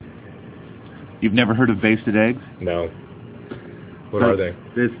You've never heard of basted eggs? No. What are they?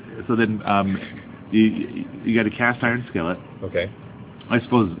 So then you got a cast iron skillet. Okay. I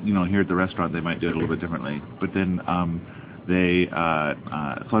suppose, here at the restaurant they might do it a little bit differently. But then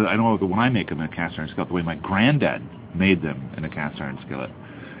so I know that when I make them in a cast iron skillet, the way my granddad made them in a cast iron skillet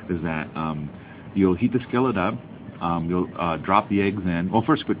is that you'll heat the skillet up, you'll drop the eggs in. Well,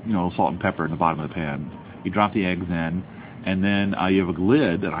 first put salt and pepper in the bottom of the pan. You drop the eggs in, and then you have a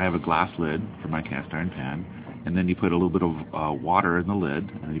lid, and I have a glass lid for my cast iron pan, and then you put a little bit of water in the lid,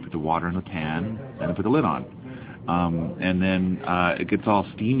 and then you put the water in the pan, and then put the lid on. And then it gets all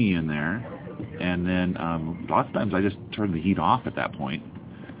steamy in there, and then lots of times I just turn the heat off at that point.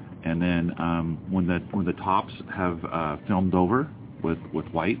 And then when the tops have filmed over with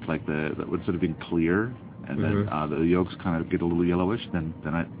white, like instead of being clear, and then the yolks kind of get a little yellowish, then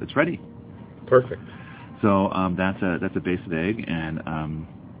it's ready. Perfect. So that's a basted egg, and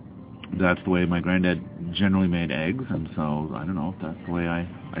that's the way my granddad generally made eggs, and so I don't know if that's the way I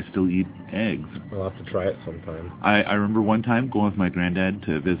still eat eggs. We'll have to try it sometime. I remember one time going with my granddad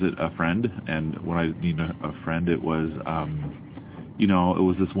to visit a friend, and when I mean a friend, it was it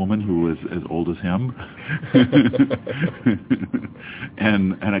was this woman who was as old as him,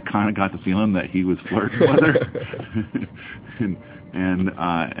 and I kind of got the feeling that he was flirting with her.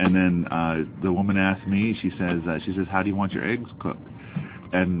 and then the woman asked me. She says, "How do you want your eggs cooked?"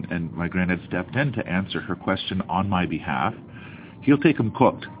 And my granddad stepped in to answer her question on my behalf. He'll take them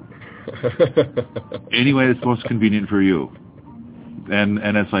cooked. Any way that's most convenient for you. And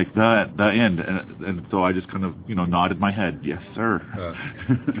it's like the end. And so I just kind of, nodded my head. Yes, sir.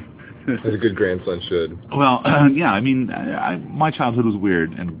 As a good grandson should. Well, yeah, I mean, my childhood was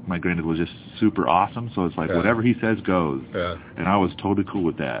weird, and my granddad was just super awesome. So it's like whatever he says goes. Yeah. And I was totally cool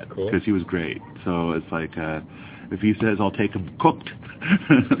with that because he was great. So it's like if he says I'll take them cooked,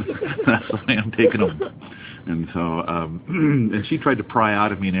 that's the way I'm taking them. And so, and she tried to pry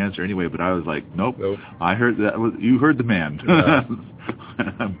out of me an answer anyway, but I was like, nope. I heard that. You heard the man. Yeah.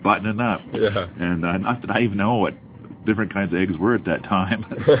 I'm buttoning up. Yeah. And not that I even know what different kinds of eggs were at that time.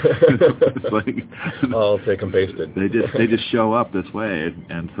 It's like, I'll take them basted. They just show up this way,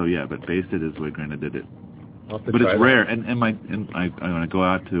 and so yeah. But basted is the way Grandma did it. But it's rare, and when I go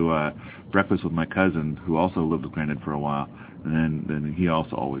out to breakfast with my cousin, who also lived with Granddad for a while, and then he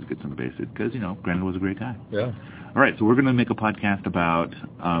also always gets them basted because Granddad was a great guy. Yeah. All right, so we're going to make a podcast about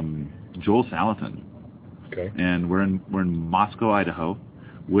Joel Salatin. Okay. And we're in Moscow, Idaho,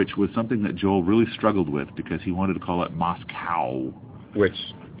 which was something that Joel really struggled with because he wanted to call it Moscow, which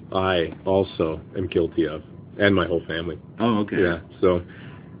I also am guilty of, and my whole family. Oh, okay. Yeah. So.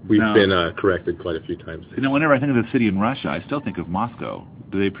 We've been corrected quite a few times. Whenever I think of the city in Russia, I still think of Moscow.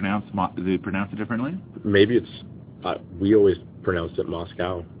 Do they pronounce it differently? Maybe it's. We always pronounced it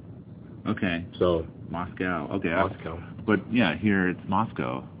Moscow. Okay. So Moscow. Okay. Moscow. But yeah, here it's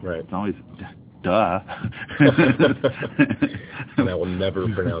Moscow. Right. It's always duh. And I will never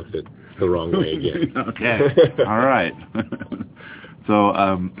pronounce it the wrong way again. Okay. All right. So,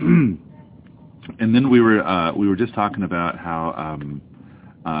 and then we were just talking about how.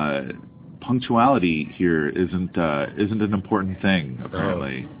 Punctuality here isn't an important thing,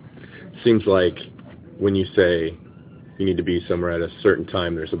 apparently. Seems like when you say you need to be somewhere at a certain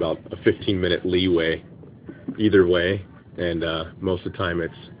time, there's about a 15-minute leeway either way, and most of the time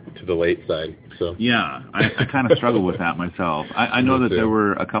it's to the late side. So yeah, I kind of struggle with that myself. I know that there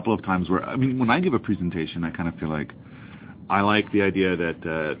were a couple of times where, when I give a presentation, I kind of feel like I like the idea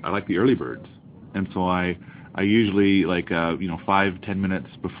that I like the early birds, and so I usually 5-10 minutes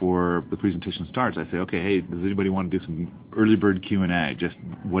before the presentation starts, I say, okay, hey, does anybody want to do some early bird Q&A, just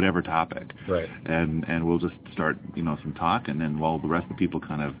whatever topic, right? And we'll just start some talk, and then while the rest of the people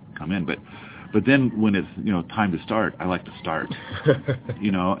kind of come in, but then when it's time to start, I like to start,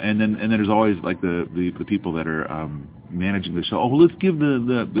 and then there's always like the people that are managing the show. Oh, well, let's give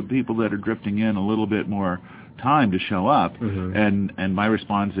the people that are drifting in a little bit more time to show up, and my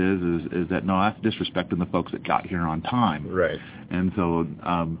response is that no, that's disrespecting the folks that got here on time, right? And so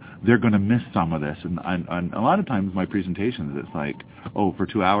they're going to miss some of this, and a lot of times my presentations, it's like, oh, for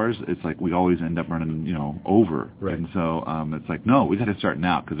 2 hours, it's like we always end up running over, right? And so it's like, no, we got to start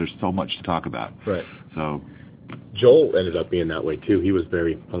now because there's so much to talk about, right? So Joel ended up being that way too. He was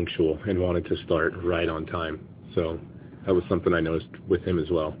very punctual and wanted to start right on time, so that was something I noticed with him as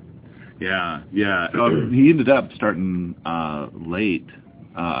well. Yeah. He ended up starting late,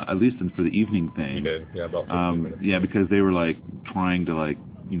 at least for the evening thing. He did, yeah, about 15 minutes. Yeah, because they were trying to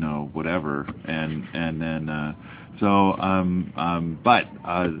whatever, and then but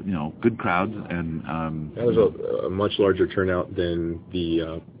good crowds, and that was a much larger turnout than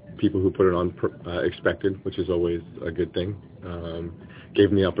the people who put it on expected, which is always a good thing. Gave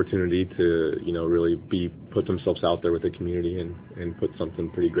them the opportunity to, really put themselves out there with the community and put something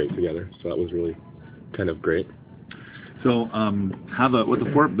pretty great together. So that was really kind of great. So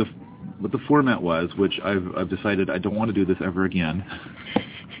what the format was, which I've decided I don't want to do this ever again,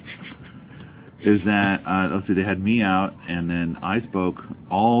 is that let's see, they had me out, and then I spoke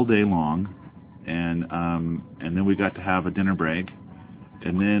all day long, and then we got to have a dinner break,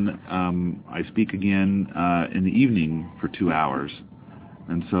 and then I speak again in the evening for 2 hours.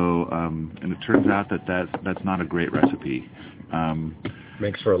 And so, and it turns out that's not a great recipe.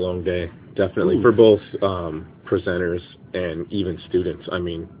 Makes for a long day, definitely. Ooh. For both presenters and even students. I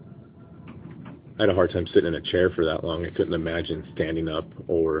mean, I had a hard time sitting in a chair for that long. I couldn't imagine standing up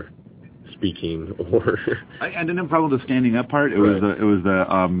or speaking or. I didn't have a problem with the standing up part. It was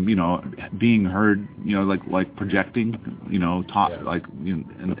the being heard, like projecting, talk, yeah.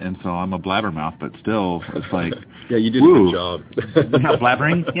 And so I'm a blabbermouth, but still, it's like. Yeah, you did a good job. Yeah,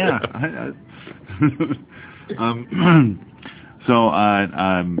 blabbering, yeah. So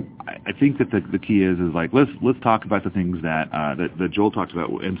I think that the key is like let's talk about the things that Joel talked about,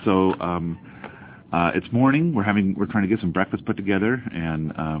 and so. It's morning. We're trying to get some breakfast put together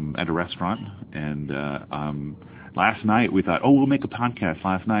and at a restaurant. And last night we thought, we'll make a podcast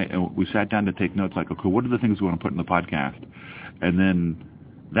last night. And we sat down to take notes like, okay, what are the things we want to put in the podcast? And then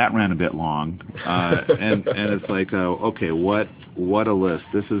that ran a bit long. And it's like, okay, what a list.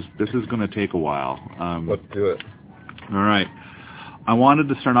 This is going to take a while. Let's do it. All right. I wanted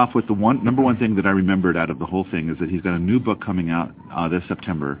to start off with the number one thing that I remembered out of the whole thing is that he's got a new book coming out this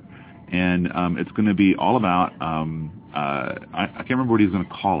September. And it's going to be all about, I can't remember what he's going to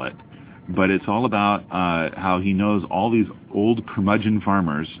call it, but it's all about how he knows all these old curmudgeon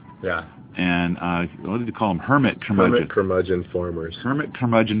farmers. Yeah. And what did he call them? Hermit curmudgeon. Hermit curmudgeon farmers. Hermit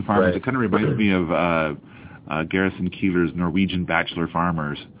curmudgeon farmers. Right. It kind of reminds me of Garrison Keillor's Norwegian Bachelor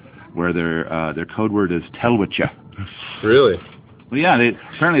Farmers, where their code word is Telwitcha. Really? Well, yeah.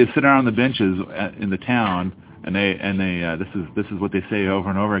 Apparently they sit around on the benches in the town. And they this is what they say over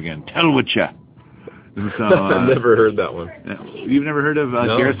and over again. Telwitcha. So, I've never heard that one. You've never heard of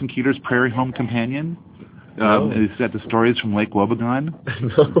No. Garrison Keillor's Prairie Home Companion? No. He's got the stories from Lake Wobegon?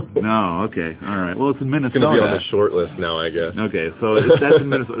 No. No. Okay. All right. Well, it's in Minnesota. It's going to be on the short list now, I guess. Okay. So that's in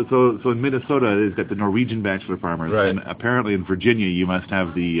Minnesota. So in Minnesota, he's got the Norwegian Bachelor Farmers, right. And apparently in Virginia, you must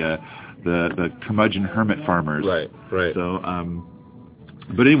have the curmudgeon hermit farmers. Right. Right. So,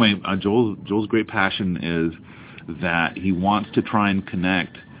 but anyway, Joel's great passion is that he wants to try and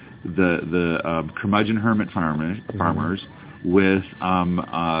connect the curmudgeon hermit farmers with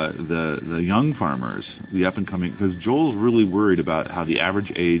the young farmers, the up and coming. Because Joel's really worried about how the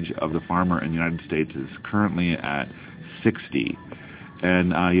average age of the farmer in the United States is currently at 60,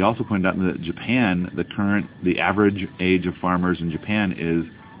 and he also pointed out that Japan, the average age of farmers in Japan is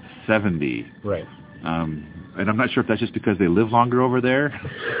 70. Right. And I'm not sure if that's just because they live longer over there.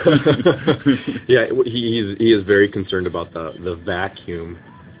 Yeah, he is very concerned about the vacuum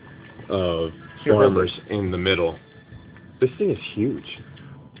of farmers in the middle. This thing is huge.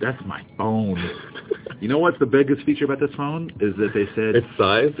 That's my phone. You know what's the biggest feature about this phone is that they said its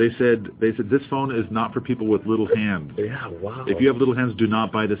size. They said this phone is not for people with little hands. Yeah, wow. If you have little hands, do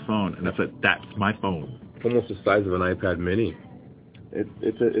not buy this phone. And I said, that's my phone. It's almost the size of an iPad Mini.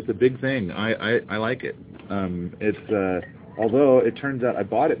 It's a big thing. I like it. Although it turns out I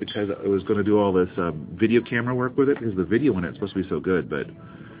bought it because I was going to do all this video camera work with it because the video in it's supposed to be so good. But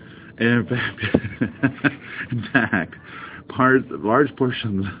in fact, large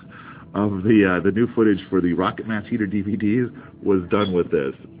portions of the new footage for the Rocket Mass Heater DVDs was done with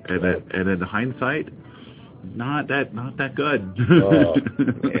this, and in hindsight, not that good. Oh,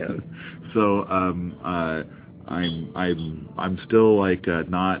 man. So I'm still like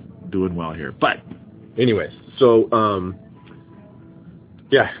not doing well here. But anyways, so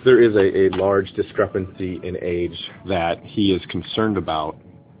yeah, there is a large discrepancy in age that he is concerned about,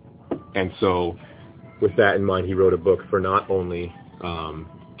 and so with that in mind, he wrote a book for not only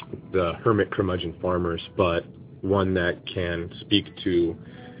the hermit curmudgeon farmers, but one that can speak to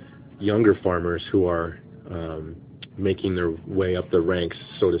younger farmers who are making their way up the ranks,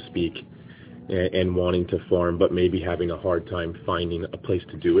 so to speak, and wanting to farm, but maybe having a hard time finding a place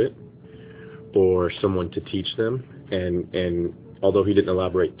to do it or someone to teach them. And although he didn't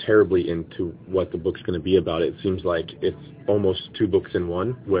elaborate terribly into what the book's going to be about, it seems like it's almost two books in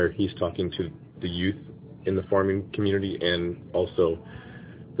one, where he's talking to the youth in the farming community and also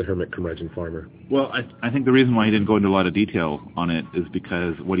the hermit curmudgeon farmer. Well, I think the reason why he didn't go into a lot of detail on it is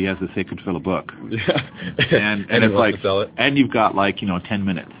because what he has to say could fill a book. Yeah. And it's like, sell it. And you've got 10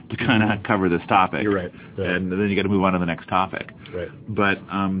 minutes to kind of cover this topic. You're right. And then you got to move on to the next topic. Right. But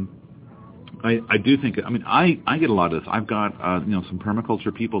I do think, I get a lot of this. I've got some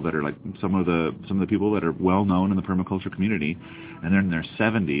permaculture people that are like some of the people that are well known in the permaculture community, and they're in their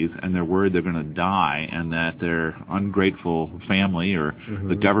 70s and they're worried they're going to die and that their ungrateful family or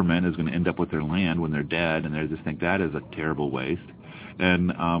the government is going to end up with their land when they're dead, and they just think that is a terrible waste.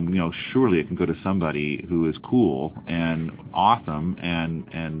 And surely it can go to somebody who is cool and awesome, and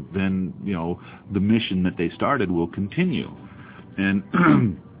then the mission that they started will continue. And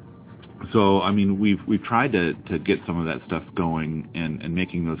so, I mean, we've tried to get some of that stuff going and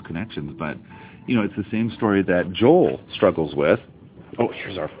making those connections, but, it's the same story that Joel struggles with. Oh,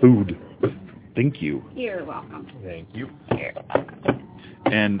 here's our food. Thank you. You're welcome. Thank you.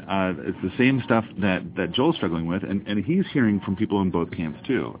 And it's the same stuff that Joel's struggling with, and he's hearing from people in both camps,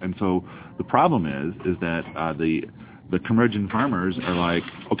 too. And so the problem is that the curmudgeon farmers are like,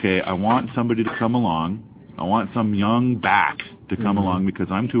 okay, I want somebody to come along. I want some young back to come along because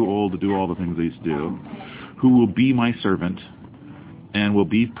I'm too old to do all the things I used to do, who will be my servant and will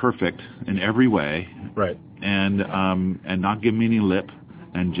be perfect in every way, right? And not give me any lip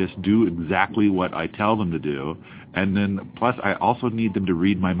and just do exactly what I tell them to do. And then plus I also need them to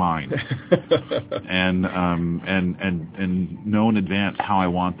read my mind and know in advance how I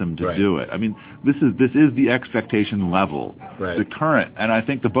want them to do it. I mean, this is the expectation level, the current, and I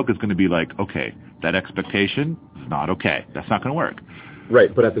think the book is going to be like, okay, that expectation is not okay. That's not going to work.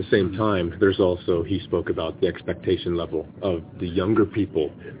 Right, but at the same time, there's also, he spoke about the expectation level of the younger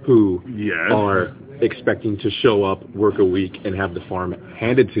people who are expecting to show up, work a week, and have the farm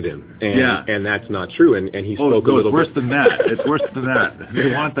handed to them. And that's not true. And he spoke a little bit. It's worse than that. It's worse than that.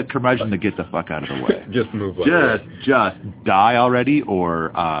 They want the curmudgeon to get the fuck out of the way. Just move on. Just die already,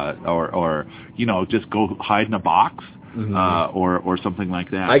 or just go hide in a box, or something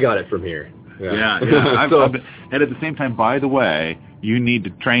like that. I got it from here. Yeah. And at the same time, by the way, you need to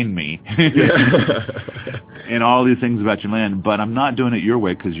train me in all these things about your land, but I'm not doing it your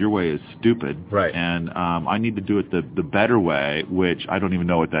way because your way is stupid. Right. And I need to do it the better way, which I don't even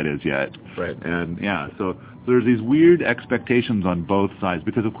know what that is yet. Right. And so there's these weird expectations on both sides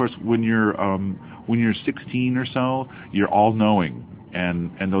because, of course, when you're 16 or so, you're all knowing.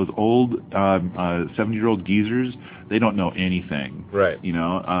 And those old 70-year-old geezers, they don't know anything, right?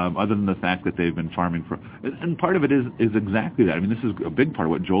 Other than the fact that they've been farming for. And part of it is exactly that. I mean, this is a big part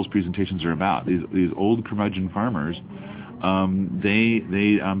of what Joel's presentations are about. These old curmudgeon farmers, they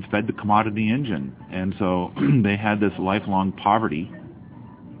fed the commodity engine, and so they had this lifelong poverty.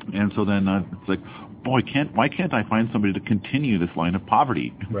 And so then it's like, boy, why can't I find somebody to continue this line of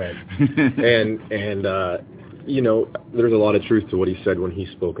poverty? Right. and there's a lot of truth to what he said when he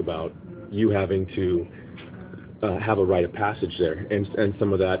spoke about you having to have a rite of passage there. And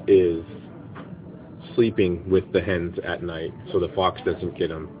some of that is sleeping with the hens at night so the fox doesn't get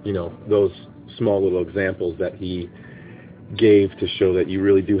them. Those small little examples that he gave to show that you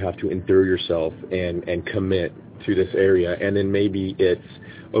really do have to endure yourself and commit to this area. And then maybe it's,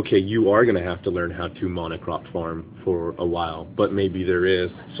 okay, you are going to have to learn how to monocrop farm for a while, but maybe there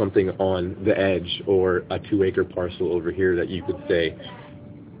is something on the edge or a 2-acre parcel over here that you could say,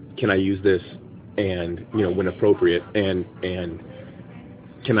 can I use this and, when appropriate, and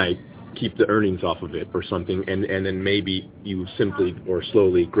can I keep the earnings off of it or something, and then maybe you simply or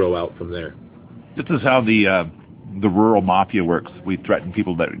slowly grow out from there. This is how the rural mafia works. We threaten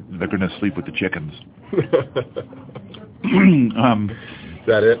people that they're going to sleep with the chickens. Is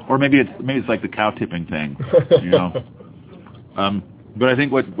that it? Or maybe it's like the cow tipping thing, But I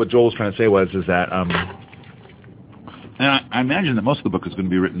think what Joel was trying to say is that, and I imagine that most of the book is going to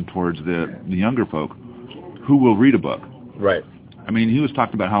be written towards the younger folk who will read a book. Right. I mean, he was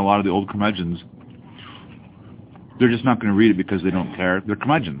talking about how a lot of the old curmudgeons, they're just not going to read it because they don't care. They're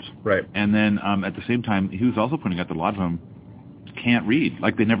curmudgeons. Right. And then at the same time, he was also pointing out that a lot of them can't read,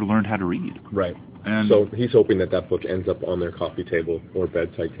 like they never learned how to read. Right. And so he's hoping that book ends up on their coffee table or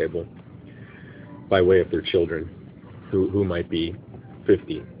bedside table by way of their children who might be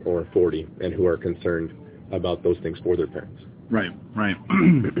 50 or 40 and who are concerned about those things for their parents. Right.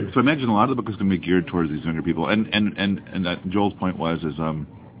 So I imagine a lot of the book is going to be geared towards these younger people. And Joel's point is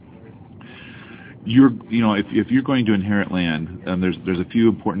if you're going to inherit land, there's a few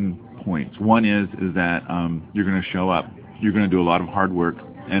important points. One is that you're going to show up. You're going to do a lot of hard work,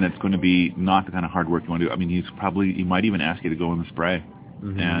 and it's going to be not the kind of hard work you want to do. I mean, he might even ask you to go in the spray,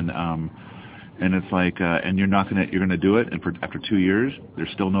 and And it's like, and you're going to do it, and after 2 years,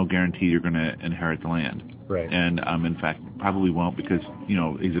 there's still no guarantee you're going to inherit the land. Right. And in fact, probably won't, because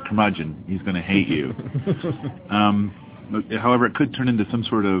he's a curmudgeon. He's going to hate you. However, it could turn into some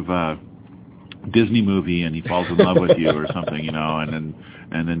sort of Disney movie, and he falls in love with you or something, and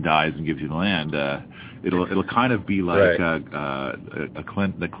then dies and gives you the land. It'll kind of be like the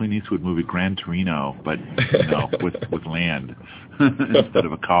Clint Eastwood movie Gran Torino, but with land instead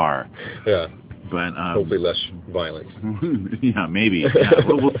of a car. Yeah. But hopefully less violence. Yeah, maybe. Yeah.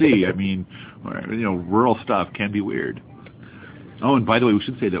 Well, we'll see. I mean, rural stuff can be weird. Oh, and by the way, we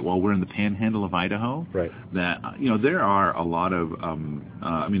should say that while we're in the panhandle of Idaho, right, that there are a lot of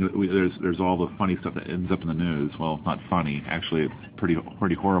there's all the funny stuff that ends up in the news. Well, not funny, actually, it's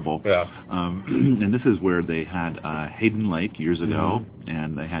pretty horrible. Yeah. And this is where they had Hayden Lake years ago,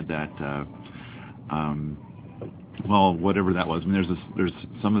 and they had that. Well, whatever that was. I mean, there's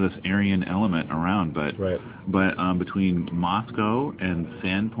some of this Aryan element around, but between Moscow and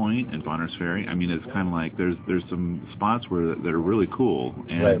Sandpoint and Bonner's Ferry, I mean, it's kind of like there's some spots that are really cool.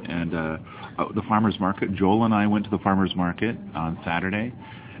 And the farmers market. Joel and I went to the farmers market on Saturday,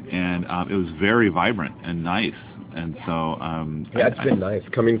 and it was very vibrant and nice. And so it's been nice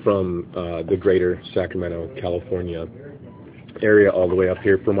coming from the greater Sacramento, California area all the way up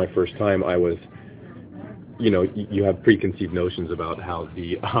here. For my first time, I was. You have preconceived notions about how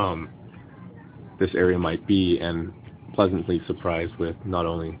the this area might be, and pleasantly surprised with not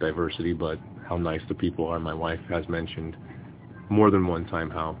only diversity but how nice the people are. My wife has mentioned more than one time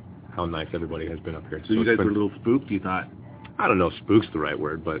how nice everybody has been up here. So you guys were a little spooked, you thought? I don't know if spook's the right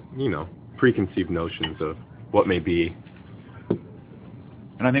word, but preconceived notions of what may be.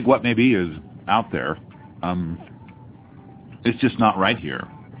 And I think what may be is out there. It's just not right here.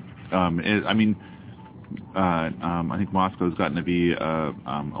 I think Moscow's gotten to be a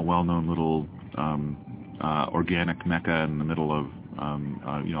well-known little organic mecca in the middle of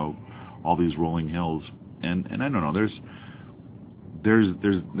all these rolling hills, and I don't know. There's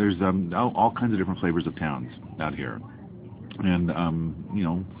all kinds of different flavors of towns out here, and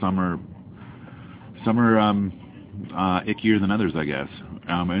some are ickier than others, I guess.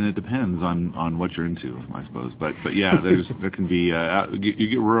 And it depends on what you're into, I suppose. But yeah, there can be you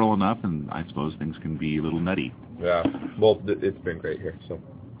get rural enough, and I suppose things can be a little nutty. Yeah. Well, it's been great here. So.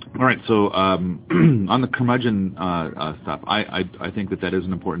 All right. So on the curmudgeon stuff, I think that is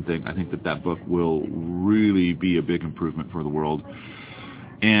an important thing. I think that book will really be a big improvement for the world,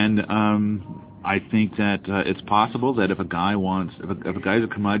 and I think that it's possible that if a guy's a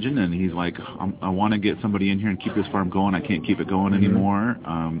curmudgeon and he's like, I want to get somebody in here and keep this farm going, I can't keep it going anymore,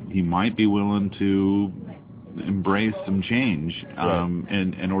 he might be willing to embrace some change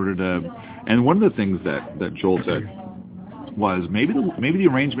in order to. And one of the things that Joel said was maybe the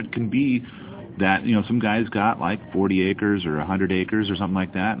arrangement can be that some guys got like 40 acres or 100 acres or something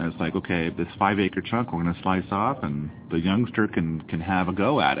like that, and it's like, okay, this 5-acre chunk we're going to slice off, and the youngster can have a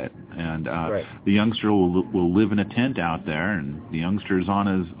go at it, and the youngster will live in a tent out there, and the youngster's on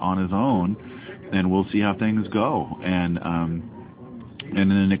his own, and we'll see how things go, and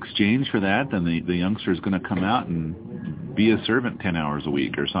in exchange for that, then the youngster's going to come out and be a servant 10 hours a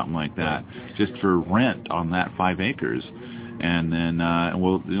week or something like that, just for rent on that 5 acres. And then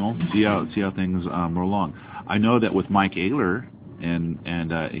we'll see how things roll along. I know that with Mike Ayler, and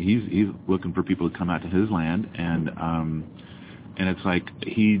he's looking for people to come out to his land, and it's like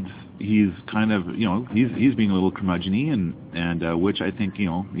he's kind of he's being a little curmudgeon-y, and which I think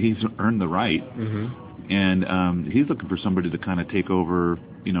he's earned the right, and he's looking for somebody to kind of take over.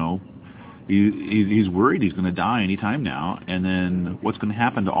 He's worried he's going to die any time now, and then what's going to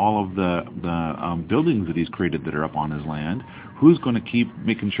happen to all of the buildings that he's created that are up on his land? Who's going to keep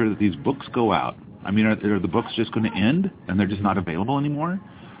making sure that these books go out? I mean, are the books just going to end and they're just not available anymore?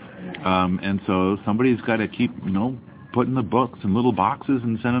 And so somebody's got to keep putting the books in little boxes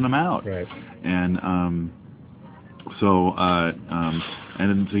and sending them out. Right. And so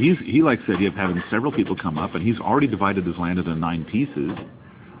he likes the idea of having several people come up, and he's already divided his land into 9 pieces.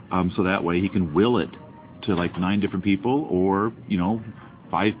 So that way he can will it to like 9 different people, or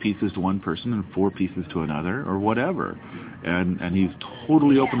 5 pieces to one person and 4 pieces to another, or whatever. And he's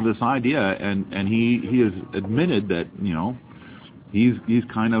totally open to this idea, and he has admitted that he's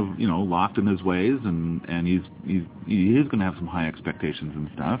kind of locked in his ways, and he is going to have some high expectations and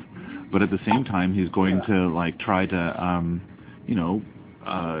stuff, but at the same time he's going to like try to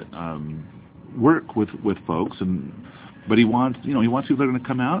work with folks, but he wants people that are going to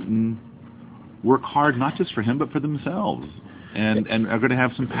come out and work hard, not just for him but for themselves, and are going to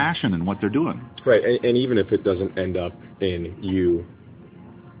have some passion in what they're doing. Right, and even if it doesn't end up in you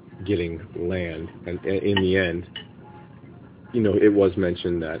getting land. And in the end, it was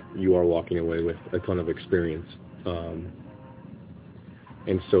mentioned that you are walking away with a ton of experience. And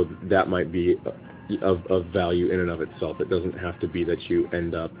so that might be of value in and of itself. It doesn't have to be that you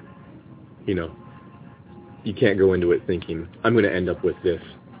end up, you can't go into it thinking, I'm going to end up with this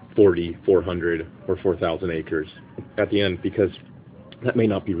 40, 400, or 4,000 acres at the end, because that may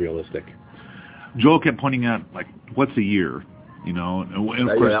not be realistic. Joel kept pointing out, like, what's a year? And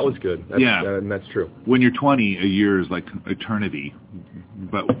of course, that was good. And that's true. When you're 20, a year is like eternity,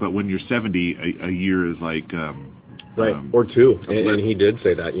 but when you're 70, a year is like right, or two. And he did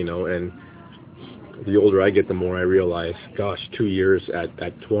say that, and the older I get, the more I realize, gosh, 2 years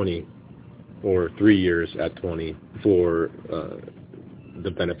at 20, or 3 years at 20 for the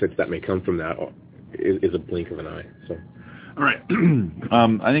benefits that may come from that is a blink of an eye. So, all right.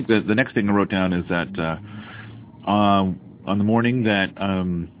 I think the next thing I wrote down is that on the morning that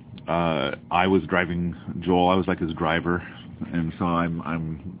I was driving Joel, I was like his driver, and so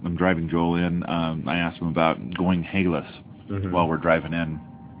I'm driving Joel in. I asked him about going hayless while we're driving in,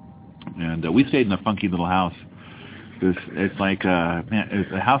 and we stayed in a funky little house. It's like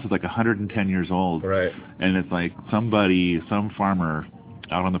the house is like 110 years old, right? And it's like some farmer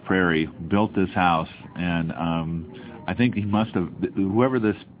out on the prairie built this house, and I think he must have, whoever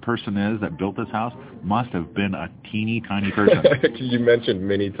this person is that built this house must have been a teeny tiny person. You mentioned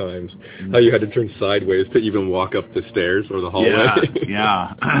many times how you had to turn sideways to even walk up the stairs or the hallway.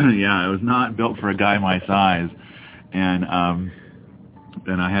 Yeah. It was not built for a guy my size, and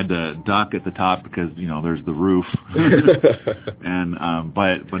I had to duck at the top because there's the roof, and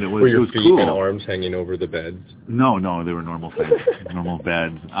but it was Were your feet cool. And arms hanging over the beds? No, they were normal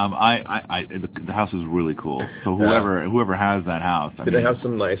beds. The house is really cool. So whoever has that house, did it have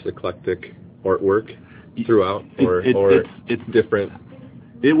some nice eclectic artwork throughout, or it's different?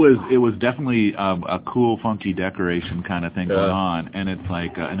 It was definitely a cool, funky decoration kind of thing going on, and it's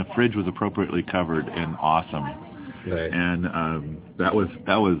like and the fridge was appropriately covered and awesome. Right. And that was.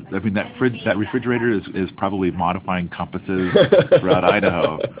 I mean, that refrigerator is probably modifying compasses throughout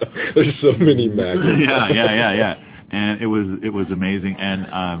Idaho. There's so many magnets. Yeah. And it was amazing. And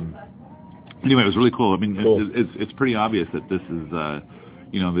anyway, it was really cool. I mean, cool. It's pretty obvious that this is that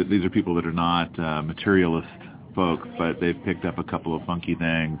these are people that are not materialist folks, but they've picked up a couple of funky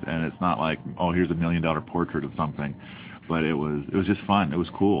things, and it's not like, oh, here's $1 million portrait of something, but it was just fun. It was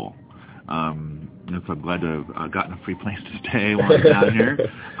cool. And so I'm glad to have gotten a free place to stay while I'm down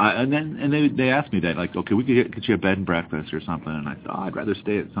here. And they asked me that, like, okay, we could get you a bed and breakfast or something. And I said, I'd rather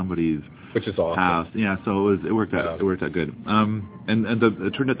stay at somebody's which is awesome. house. Yeah, so it worked out. It worked out good. And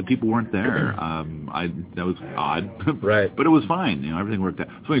it turned out the people weren't there. That was odd, right? But it was fine. Everything worked out.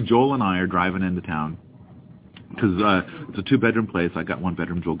 So Joel and I are driving into town. Because it's a 2-bedroom place. I got one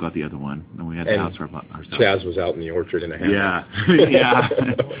bedroom. Joel got the other one, and we had the house ourselves. Chaz was out in the orchard in a hammock. Yeah.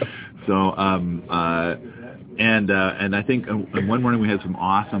 So, and I think one morning we had some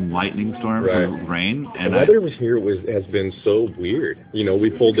awesome lightning storms and rain. And the weather here has been so weird. We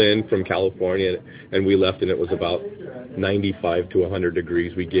pulled in from California and we left, and it was about 95 to 100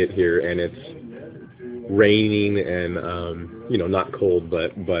 degrees. We get here and it's raining and not cold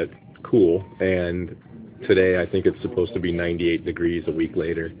but cool. And today I think it's supposed to be 98 degrees a week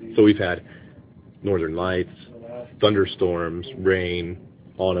later. So we've had northern lights, thunderstorms, rain,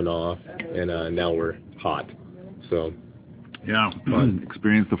 on and off, and now we're hot. So yeah,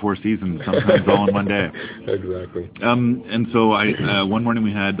 experience the 4 seasons sometimes all in one day. Exactly. And so I one morning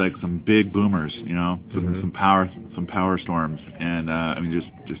we had like some big boomers, some power storms, and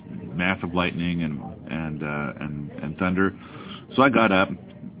just massive lightning and thunder. So I got up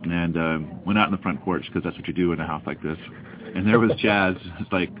and went out on the front porch because that's what you do in a house like this. And there was Chaz.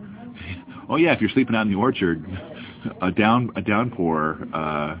 It's like, oh yeah, if you're sleeping out in the orchard, a downpour,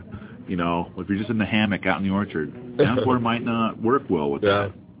 if you're just in the hammock out in the orchard, downpour might not work well with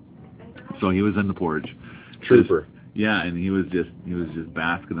that. So he was in the porch. Trooper. Yeah, and he was just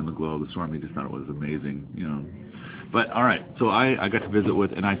basking in the glow of the storm. He just thought it was amazing, But all right, so I got to visit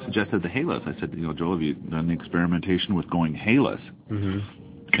with, and I suggested the hayless. I said, Joel, have you done the experimentation with going hayless? Mm-hmm.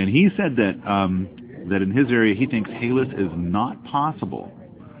 And he said that that in his area he thinks hayless is not possible.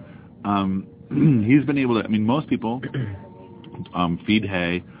 He's been able to. I mean, most people feed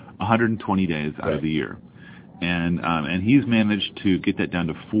hay 120 days out of the year, and he's managed to get that down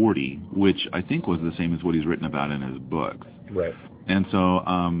to 40, which I think was the same as what he's written about in his books. Right. And so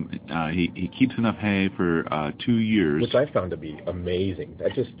he keeps enough hay for 2 years, which I found to be amazing.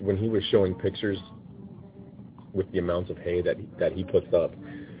 That just when he was showing pictures with the amounts of hay that he puts up,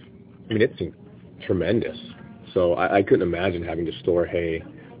 I mean, it seemed tremendous. So I couldn't imagine having to store hay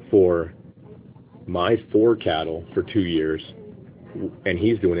for my 4 cattle for 2 years, and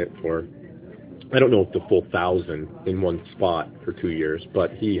he's doing it for, I don't know if the full 1,000 in one spot for 2 years,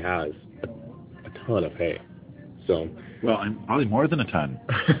 but he has a ton of hay. So, well, probably more than a ton.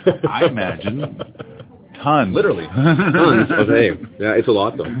 I imagine tons. Literally tons of hay. Yeah, it's a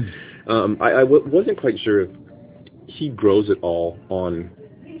lot though. I wasn't quite sure if he grows it all on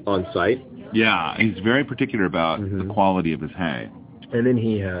site. Yeah, he's very particular about the quality of his hay. And then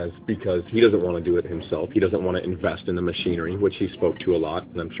he has, because he doesn't want to do it himself, he doesn't want to invest in the machinery, which he spoke to a lot,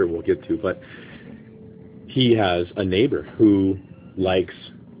 and I'm sure we'll get to, but he has a neighbor who likes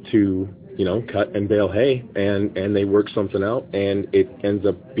to, cut and bale hay, and they work something out, and it ends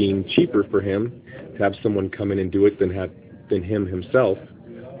up being cheaper for him to have someone come in and do it than him himself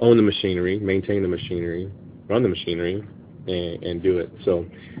own the machinery, maintain the machinery, run the machinery, and do it. So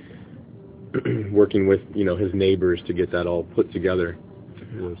working with, his neighbors to get that all put together.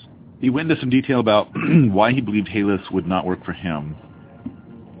 He went into some detail about why he believed hayless would not work for him.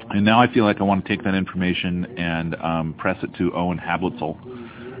 And now I feel like I want to take that information and press it to Owen Hablitzel,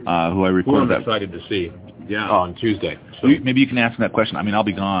 who I recorded. Who I'm excited to see Yeah. on Tuesday. So. Maybe you can ask him that question. I mean, I'll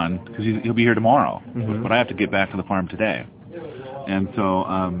be gone because he'll be here tomorrow, but I have to get back to the farm today. And so,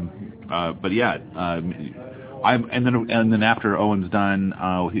 but yeah, and then after Owen's done,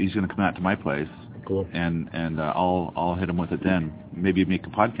 he's going to come out to my place. Cool. And I'll hit him with it then. Maybe make a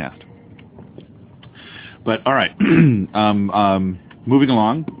podcast. But all right, moving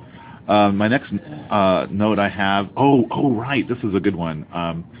along. My next note I have. Oh right, this is a good one.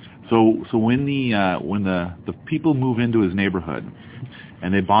 So when the people move into his neighborhood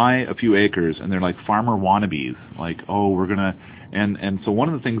and they buy a few acres and they're like farmer wannabes, like, oh, we're gonna. And so one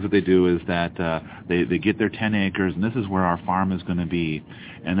of the things that they do is that they get their 10 acres, and this is where our farm is going to be,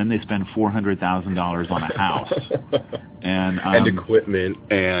 and then they spend $400,000 on a house and equipment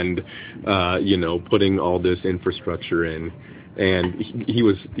and putting all this infrastructure in. And he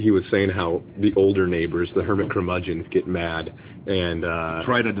was saying how the older neighbors, the hermit curmudgeons, get mad and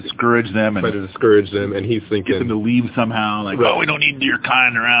try to discourage them, and he's thinking get them to leave somehow, like, oh, we don't need your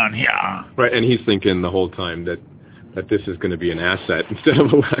kind around here. Right, and he's thinking the whole time that this is going to be an asset instead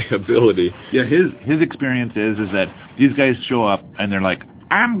of a liability. Yeah, his experience is that these guys show up and they're like,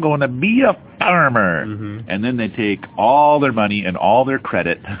 I'm going to be a farmer. And then they take all their money and all their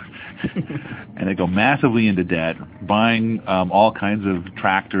credit and they go massively into debt, buying all kinds of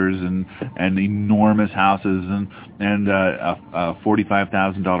tractors and enormous houses and a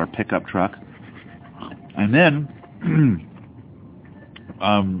 $45,000 pickup truck. And then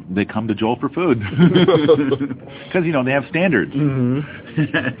they come to Joel for food because they have standards.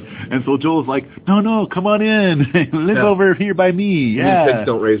 And so Joel's like, no, come on in, live over here by me. Yeah, kids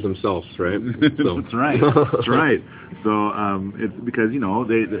don't raise themselves, right? So. That's right. So it's because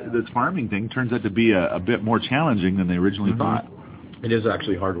this farming thing turns out to be a bit more challenging than they originally thought. It is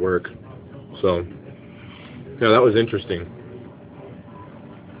actually hard work. So yeah, that was interesting.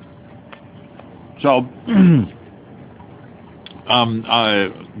 So.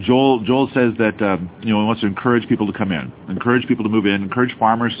 Joel says that he wants to encourage people to come in, encourage people to move in, encourage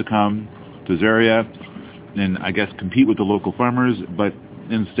farmers to come to his area, and I guess compete with the local farmers. But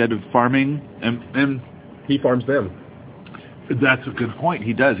instead of farming, and he farms them. That's a good point.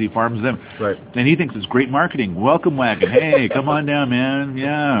 He does. He farms them. Right. And he thinks it's great marketing. Welcome wagon. Hey, come on down, man.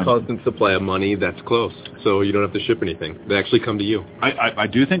 Yeah. Constant supply of money. That's close. So you don't have to ship anything. They actually come to you. I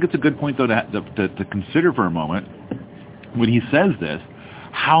do think it's a good point though to consider for a moment. When he says this,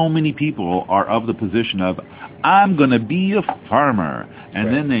 how many people are of the position of, I'm going to be a farmer,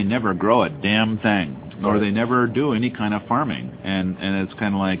 and then they never grow a damn thing, or they never do any kind of farming. And it's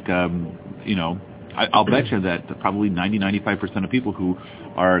kind of like, I'll bet you that probably 95% of people who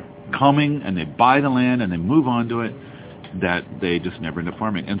are coming and they buy the land and they move on to it, that they just never end up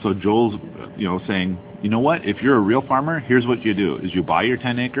farming. And so Joel's, saying, you know what? If you're a real farmer, here's what you do: is you buy your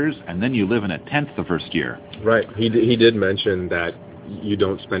 10 acres and then you live in a tent the first year. Right. He did mention that you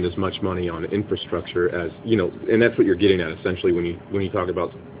don't spend as much money on infrastructure as and that's what you're getting at essentially when you talk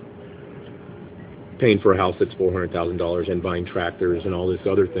about paying for a house that's $400,000 and buying tractors and all these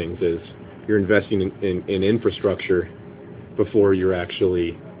other things. Is you're investing in infrastructure before you're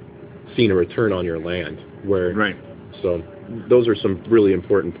actually seeing a return on your land. Right. So those are some really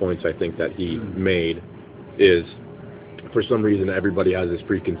important points I think that he made. Is for some reason everybody has this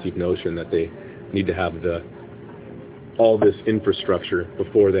preconceived notion that they need to have all this infrastructure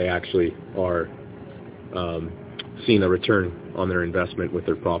before they actually are seeing a return on their investment with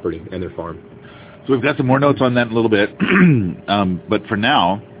their property and their farm. So we've got some more notes on that in a little bit, but for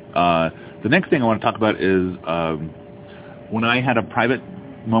now, the next thing I want to talk about is when I had a private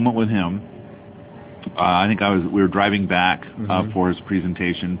moment with him. I think we were driving back for his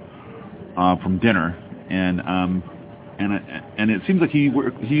presentation from dinner, and it seems like he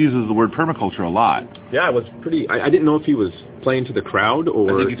uses the word permaculture a lot. Yeah, it was pretty. I didn't know if he was playing to the crowd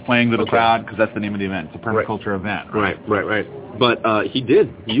or. I think he's playing to the crowd because that's the name of the event. It's a permaculture event. Right. But he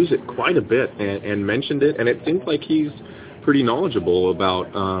did use it quite a bit and mentioned it, and it seems like he's pretty knowledgeable about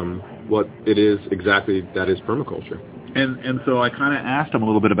what it is exactly that is permaculture. And so I kind of asked him a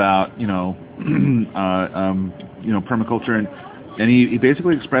little bit about permaculture, and he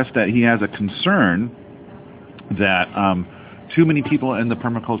basically expressed that he has a concern that too many people in the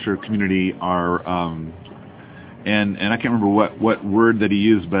permaculture community are, and I can't remember what word that he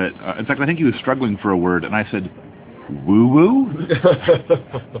used, but in fact I think he was struggling for a word, and I said, woo-woo?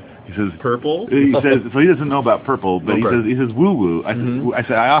 He says purple. He says so. He doesn't know about purple, but he says woo-woo. I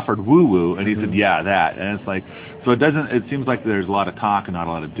said I offered woo-woo, and he said yeah, that. And it's like, so it seems like there's a lot of talk and not a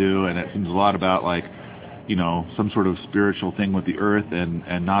lot of do, and it seems a lot about like, some sort of spiritual thing with the earth, and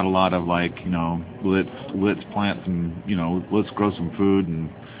not a lot of like, let's plant some, let's grow some food and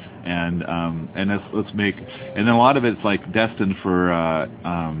let's make, and then a lot of it's like destined for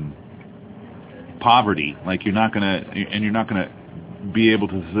poverty. Like you're not gonna be able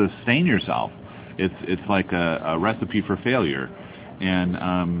to sustain yourself. It's like a recipe for failure, and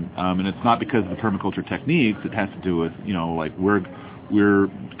it's not because of the permaculture techniques. It has to do with like we're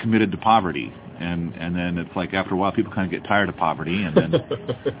committed to poverty, and then it's like after a while people kind of get tired of poverty, and then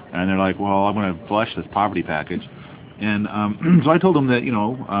and they're like, well, I'm going to flush this poverty package, and so I told them that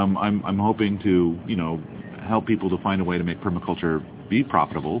I'm hoping to help people to find a way to make permaculture be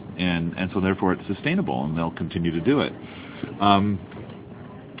profitable, and so therefore it's sustainable, and they'll continue to do it.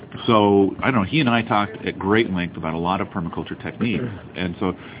 So I don't know. He and I talked at great length about a lot of permaculture techniques, and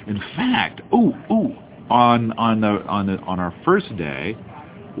so in fact, on our first day,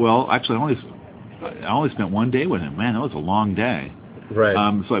 well, actually, I only spent one day with him. Man, that was a long day. Right.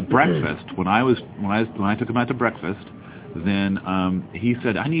 So at breakfast, when I took him out to breakfast, then he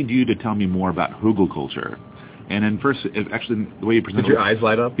said, "I need you to tell me more about hugelkultur." And then first, actually, the way he presented, did your eyes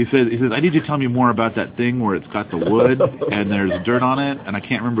light up? He says, "I need you to tell me more about that thing where it's got the wood and there's dirt on it, and I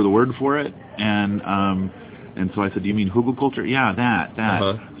can't remember the word for it." And so I said, "Do you mean hugelkultur?" "Yeah, that."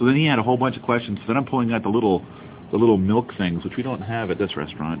 So then he had a whole bunch of questions. So then I'm pulling out the little milk things, which we don't have at this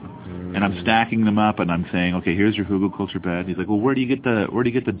restaurant, and I'm stacking them up, and I'm saying, "Okay, here's your hugelkultur bed." He's like, "Well, where do you get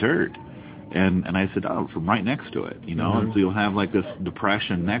the dirt?" And I said, "Oh, from right next to it, And so you'll have like this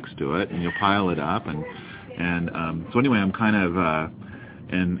depression next to it, and you'll pile it up, and so anyway, I'm kind of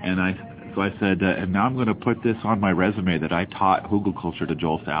I said, and now I'm going to put this on my resume that I taught hugelkultur to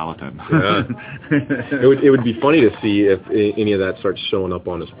Joel Salatin. Yeah. It would be funny to see if any of that starts showing up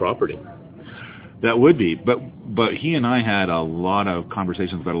on his property. That would be, but he and I had a lot of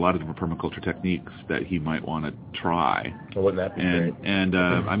conversations about a lot of different permaculture techniques that he might want to try. Well, wouldn't that be great? And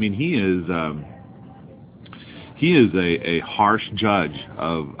I mean, he is a harsh judge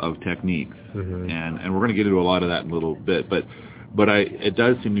of techniques, and we're going to get into a lot of that in a little bit. But it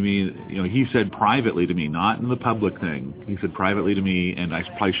does seem to me, he said privately to me, not in the public thing. He said privately to me, and I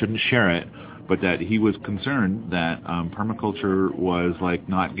probably shouldn't share it, but that he was concerned that permaculture was like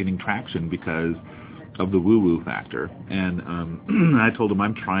not getting traction because of the woo-woo factor. And I told him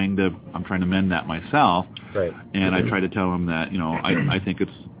I'm trying to mend that myself. Right. And I tried to tell him that I think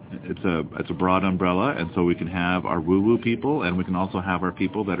it's a broad umbrella, and so we can have our woo-woo people, and we can also have our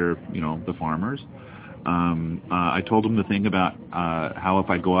people that are the farmers. I told him the thing about how if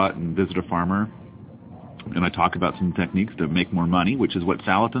I go out and visit a farmer and I talk about some techniques to make more money, which is what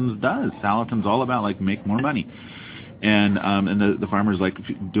Salatin's does. Salatin's all about like make more money. And the farmer's like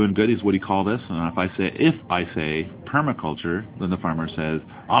doing good. He's, what do you call this? And if I say permaculture, then the farmer says,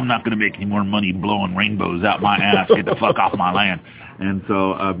 I'm not going to make any more money blowing rainbows out my ass. Get the fuck off my land. And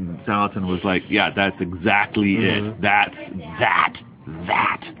so Salatin was like, yeah, that's exactly it. That's that.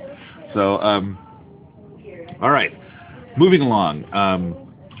 So all right, moving along.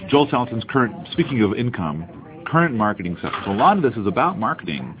 Joel Salatin's speaking of income, current marketing stuff. So a lot of this is about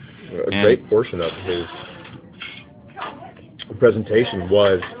marketing. A great portion of his presentation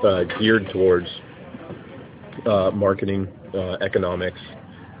was geared towards marketing, economics,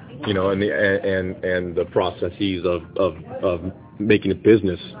 and the processes of making a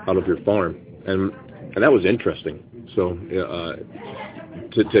business out of your farm, and that was interesting. So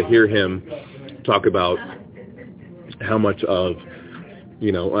to hear him talk about how much of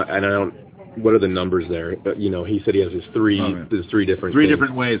what are the numbers there? He said he has his three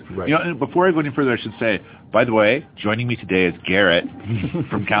different ways. Right. And before I go any further, I should say, by the way, joining me today is Garrett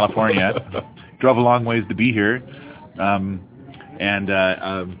from California. Drove a long ways to be here. And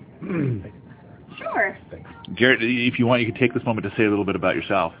Sure. Garrett, if you want, you can take this moment to say a little bit about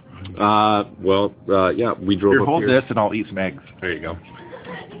yourself. We drove Here, up hold here. this, and I'll eat some eggs. There you go.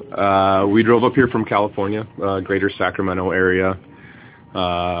 We drove up here from California, greater Sacramento area,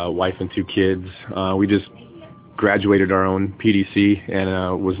 wife and 2 kids. We just graduated our own PDC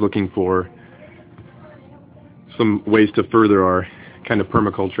and was looking for some ways to further our kind of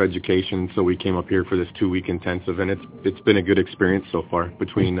permaculture education, so we came up here for this 2-week intensive, and it's been a good experience so far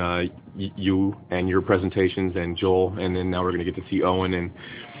between you and your presentations and Joel, and then now we're going to get to see Owen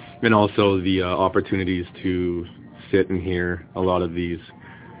and also the opportunities to sit and hear a lot of these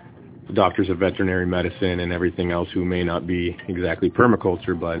doctors of veterinary medicine and everything else who may not be exactly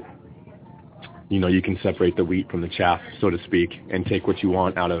permaculture, but you can separate the wheat from the chaff, so to speak, and take what you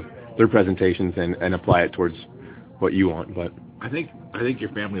want out of their presentations and apply it towards what you want. But I think your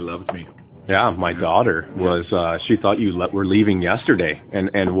family loves me. Yeah, my daughter was, she thought you were leaving yesterday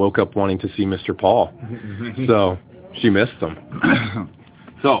and woke up wanting to see Mr. Paul. So she missed him.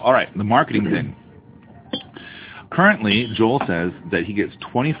 So, all right, the marketing thing. Currently, Joel says that he gets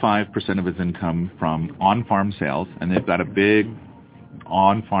 25% of his income from on-farm sales, and they've got a big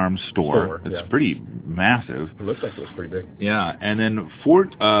on-farm store. It's pretty massive. It looks like it was pretty big. Yeah, and then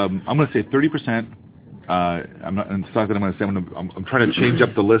I'm going to say 30%. I'm not. I'm sorry that I'm going to say. I'm trying to change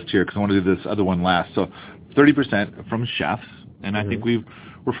up the list here because I want to do this other one last. So, 30% from chefs, and I think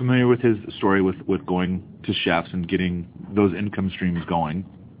we're familiar with his story with going to chefs and getting those income streams going.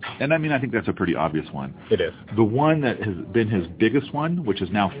 And I mean, I think that's a pretty obvious one. It is. The one that has been his biggest one, which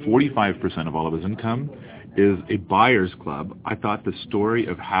is now 45% of all of his income, is a buyer's club. I thought the story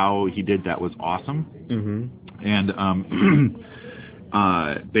of how he did that was awesome. And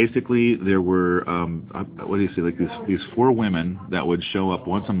basically, there were what do you say? Like these 4 women that would show up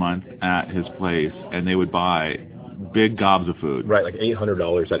once a month at his place, and they would buy big gobs of food. Right, like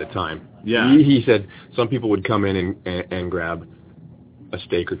 $800 at a time. Yeah. He said some people would come in and grab a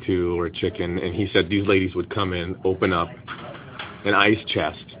steak or 2 or a chicken, and he said these ladies would come in, open up an ice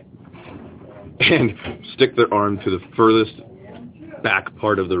chest, and stick their arm to the furthest back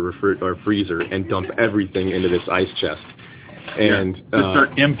part of the freezer and dump everything into this ice chest. And just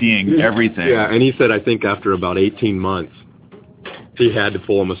start emptying everything. Yeah, and he said I think after about 18 months, he had to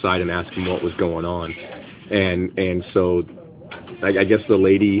pull him aside and ask him what was going on. And so I guess the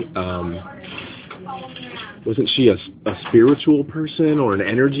lady, wasn't she a spiritual person or an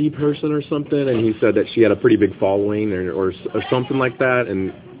energy person or something? And he said that she had a pretty big following or something like that.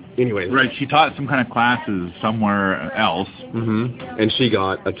 And anyways. Right, she taught some kind of classes somewhere else. And she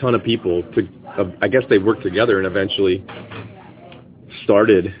got a ton of people to, I guess they worked together and eventually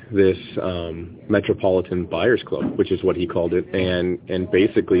started this Metropolitan Buyers Club, which is what he called it. And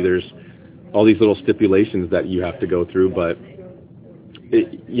basically there's all these little stipulations that you have to go through, but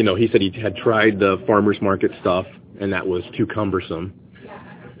he said he had tried the farmers market stuff and that was too cumbersome.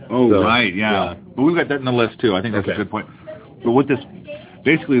 Oh, so, right, yeah. But we've got that in the list too. I think that's a good point. But with this,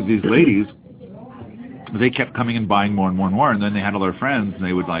 basically these ladies, they kept coming and buying more and more and more, and then they had all their friends, and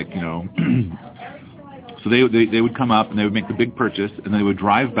they would so they would come up and they would make the big purchase, and they would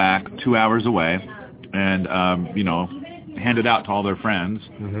drive back 2 hours away, and hand it out to all their friends.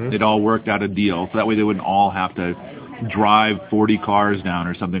 They'd all worked out a deal, so that way they wouldn't all have to drive 40 cars down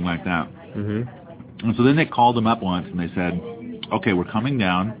or something like that. And so then they called them up once and they said, okay, we're coming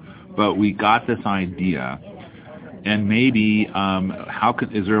down, but we got this idea, and maybe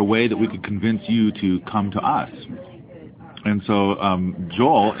is there a way that we could convince you to come to us? And so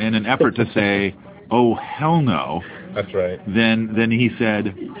Joel, in an effort to say, oh, hell no. That's right. Then he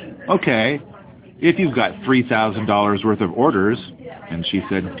said, okay, if you've got $3,000 worth of orders. And she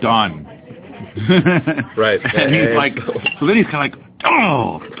said, done. Right. And he's like, so then he's kind of like,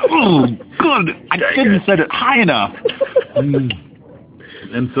 oh, good. I couldn't have said it high enough.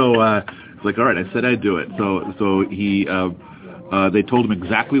 And so it's like, all right, I said I'd do it. So he, they told him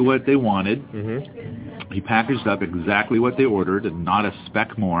exactly what they wanted. He packaged up exactly what they ordered and not a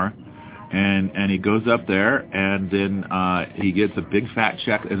speck more. And he goes up there, and then he gets a big fat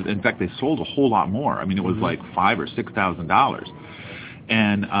check. In fact, they sold a whole lot more. I mean, it was like $5,000 or $6,000.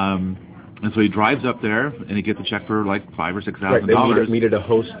 And so he drives up there, and he gets a check for like $5,000 or $6,000. Right, they meet at a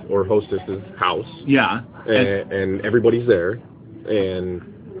host or hostess's house. Yeah, and everybody's there, and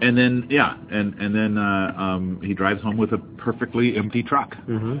then he drives home with a perfectly empty truck.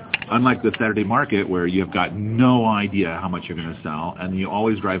 Unlike the Saturday market where you've got no idea how much you're going to sell, and you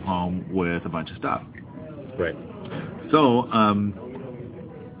always drive home with a bunch of stuff. Right. So,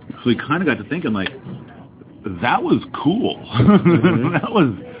 so we kind of got to thinking like, that was cool. That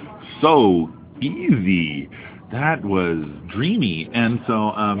was so easy that was dreamy. And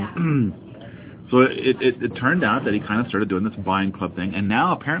so so it turned out that he kind of started doing this buying club thing, and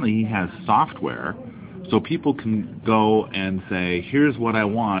now apparently he has software, so people can go and say, here's what I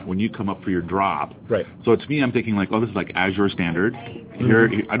want when you come up for your drop. Right. So to me, I'm thinking like, oh, this is like Azure Standard. Here,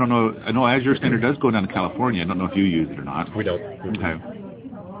 I don't know. I know Azure Standard does go down to California. I don't know if you use it or not. We don't. Okay.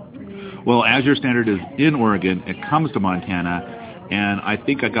 Well, Azure Standard is in Oregon. It comes to Montana, and I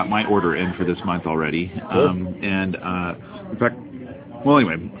think I got my order in for this month already. And in fact, well,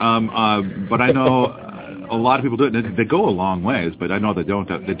 anyway, but I know a lot of people do it. They go a long ways, but I know they don't.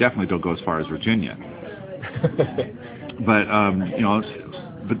 They definitely don't go as far as Virginia. But you know,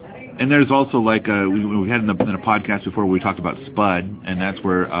 and there's also like we had in a podcast before we talked about Spud, and that's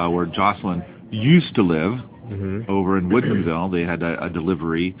where Jocelyn used to live. Over in Woodmanville, they had a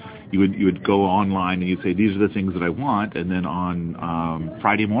delivery. You would go online and you'd say, these are the things that I want, and then on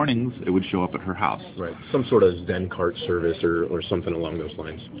Friday mornings it would show up at her house. Right, some sort of Zen cart service or something along those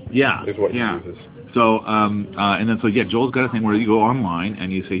lines. Yeah, is what he uses. So and then Joel's got a thing where you go online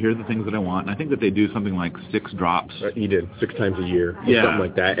and you say, here are the things that I want, and I think that they do something like 6 drops. Right, he did 6 times a year, or yeah, something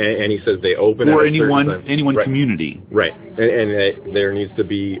like that. And he says they open or at anyone right. community. Right, and there needs to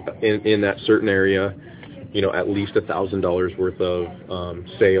be in that certain area, you know, at least $1,000 worth of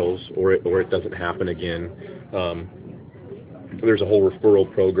sales, or it doesn't happen again. There's a whole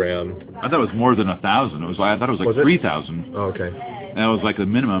referral program. I thought it was more than 1,000. I thought it was like 3,000. Oh, okay. And it was like the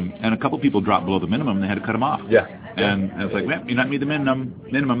minimum, and a couple people dropped below the minimum, and they had to cut them off. Yeah. And it's like, well, you're not meeting the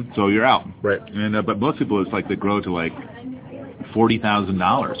minimum, so you're out. Right. And but most people, it's like they grow to like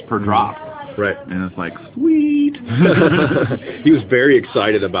 $40,000 per drop. Right. And it's like, sweet. He was very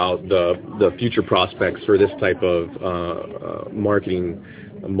excited about the future prospects for this type of marketing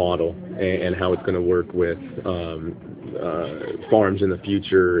model and how it's going to work with farms in the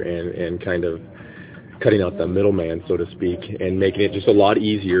future and kind of cutting out the middleman, so to speak, and making it just a lot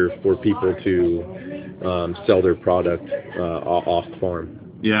easier for people to sell their product off farm.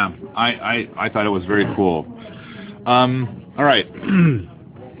 Yeah, I thought it was very cool. All right.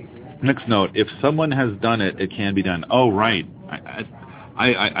 Next note, if someone has done it, it can be done. Oh, right.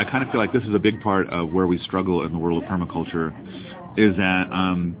 I kind of feel like this is a big part of where we struggle in the world of permaculture, is that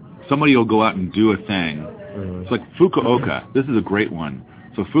somebody will go out and do a thing. It's like Fukuoka. This is a great one.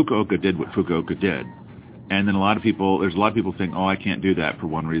 So Fukuoka did what Fukuoka did. And then there's a lot of people saying, oh, I can't do that for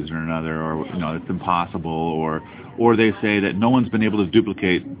one reason or another, or, you know, it's impossible, or they say that no one's been able to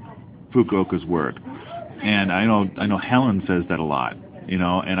duplicate Fukuoka's work. And I know Helen says that a lot. You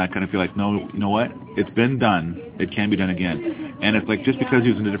know, and I kind of feel like, no, you know what? It's been done. It can be done again. And it's like, just because he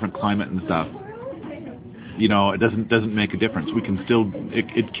was in a different climate and stuff, you know, it doesn't make a difference. We can still,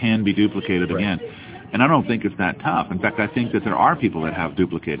 it can be duplicated again. And I don't think it's that tough. In fact, I think that there are people that have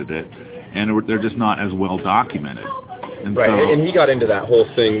duplicated it, and they're just not as well documented. And right, so, and he got into that whole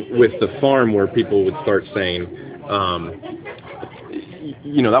thing with the farm where people would start saying,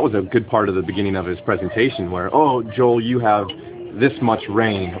 you know, that was a good part of the beginning of his presentation where, oh, Joel, you have this much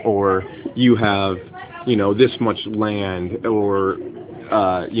rain, or you have, you know, this much land, or,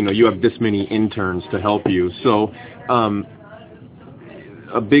 you know, you have this many interns to help you. So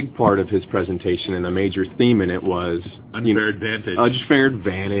a big part of his presentation and a major theme in it was unfair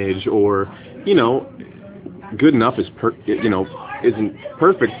advantage, or, you know, good enough is isn't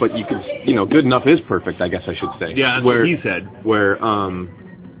perfect, but you can, you know, good enough is perfect, I guess I should say. Yeah, that's what he said. Where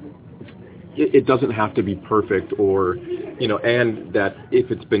it doesn't have to be perfect, or, you know, and that if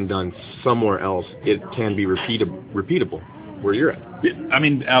it's been done somewhere else, it can be repeatable where you're at. I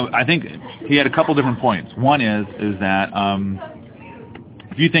mean, I think he had a couple different points. One is that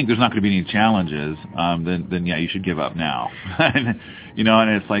if you think there's not going to be any challenges, then yeah, you should give up now. You know,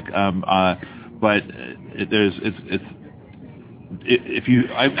 and it's like, but if you,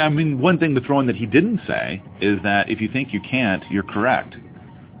 I mean, one thing to throw in that he didn't say is that if you think you can't, you're correct.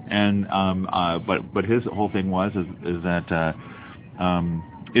 And but his whole thing is that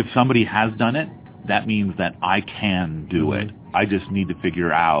if somebody has done it, that means that I can do it. I just need to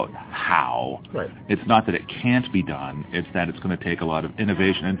figure out how. Right. It's not that it can't be done. It's that it's going to take a lot of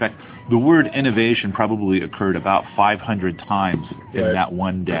innovation. In fact, the word innovation probably occurred about 500 times in that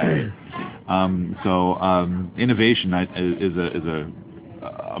one day. So innovation is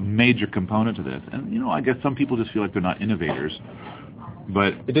a major component to this. And, you know, I guess some people just feel like they're not innovators.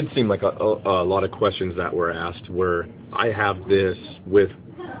 But it did seem like a lot of questions that were asked were, I have this with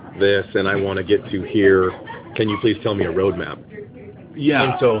this, and I want to get to here. Can you please tell me a roadmap? Yeah.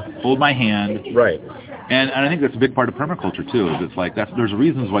 And so, hold my hand. Right. And I think that's a big part of permaculture too. Is it's like there's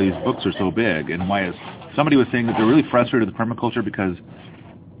reasons why these books are so big, and why somebody was saying that they're really frustrated with permaculture because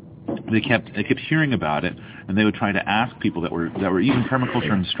they kept hearing about it, and they would try to ask people that were even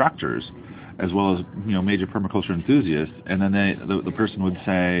permaculture instructors, as well as major permaculture enthusiasts, and then the person would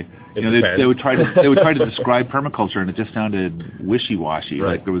say, they would try to describe permaculture, and it just sounded wishy-washy,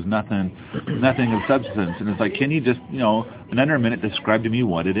 right. like there was nothing of substance, and it's like, can you just in under a minute describe to me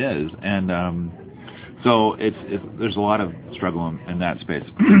what it is? And so there's a lot of struggle in that space,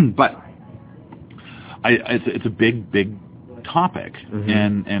 but it's a big topic,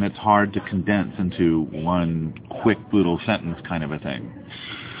 and it's hard to condense into one quick little sentence kind of a thing.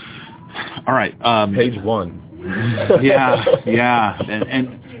 All right. Page 1. Yeah.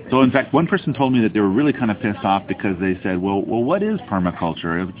 And so, in fact, one person told me that they were really kind of pissed off because they said, well, what is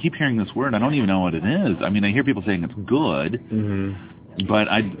permaculture? I keep hearing this word. I don't even know what it is. I mean, I hear people saying it's good, but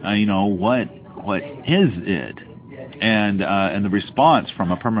I what is it? And the response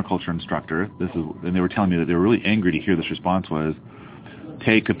from a permaculture instructor, and they were telling me that they were really angry to hear this response was,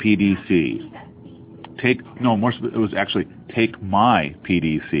 take a PDC. It was actually take my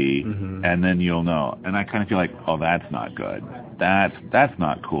PDC, and then you'll know. And I kind of feel like, oh, that's not good. That's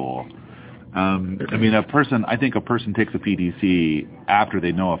not cool. I mean, I think a person takes a PDC after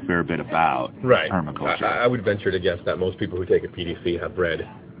they know a fair bit about permaculture. I would venture to guess that most people who take a PDC have read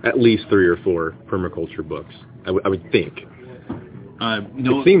at least 3 or 4 permaculture books. I would think.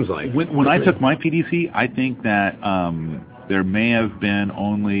 It seems like. When I took my PDC, I think that there may have been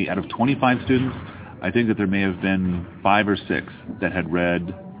only, out of 25 students, I think that there may have been 5 or 6 that had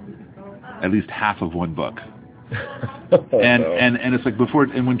read at least half of one book. And it's like before,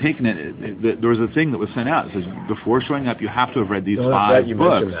 and when taking it, there was a thing that was sent out. It says, before showing up, you have to have read these 5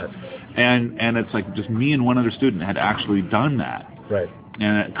 books. And it's like just me and one other student had actually done that. Right.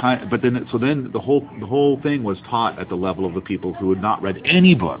 And then the whole thing was taught at the level of the people who had not read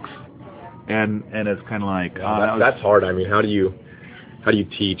any books. And it's kind of like that's hard. I mean, how do you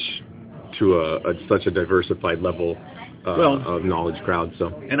teach to such a diversified level of knowledge crowd?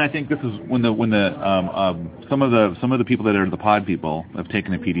 So, and I think this is when some of the people that are the pod people have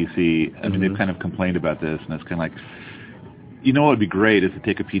taken a PDC. I mean, they've kind of complained about this, and it's kind of like, what would be great is to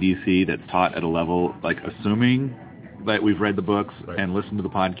take a PDC that's taught at a level like assuming that we've read the books and listened to the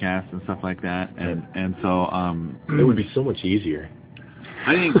podcasts and stuff like that, and so it would be so much easier.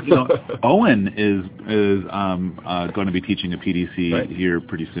 I think Owen is going to be teaching a PDC here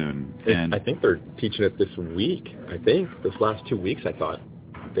pretty soon. And I think they're teaching it this week. I think this last 2 weeks. I thought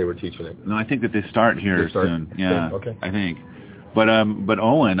they were teaching it. No, I think that they start here soon. Yeah, okay. I think. But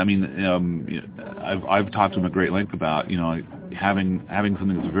Owen, I mean, I've talked to him at great length about having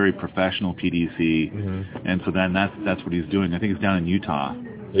something that's a very professional PDC, and so then that's what he's doing. I think it's down in Utah.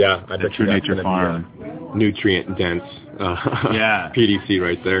 Yeah, I bet True Nature Farm. Nutrient dense PDC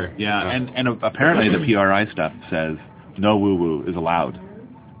right there. Yeah, and apparently the PRI stuff says no woo-woo is allowed.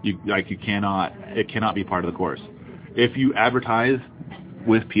 It cannot be part of the course. If you advertise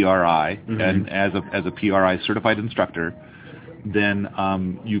with PRI and as a PRI certified instructor, then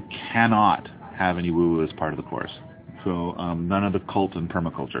you cannot have any woo-woo as part of the course. So none of the cult and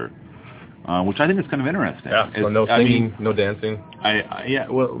permaculture. Which I think is kind of interesting. Yeah, so no singing, no dancing.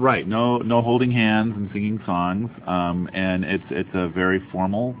 No holding hands and singing songs, and it's a very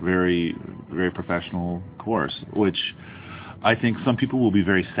formal, very very professional course, which I think some people will be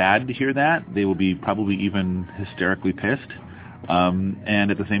very sad to hear that. They will be probably even hysterically pissed.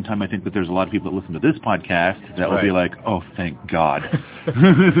 And at the same time, I think that there's a lot of people that listen to this podcast that will be like, oh, thank God.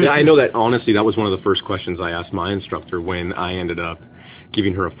 Yeah, I know that, honestly, that was one of the first questions I asked my instructor when I ended up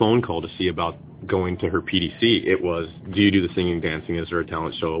giving her a phone call to see about going to her PDC. It was, do you do the singing, dancing? Is there a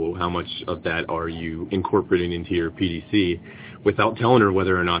talent show? How much of that are you incorporating into your PDC? Without telling her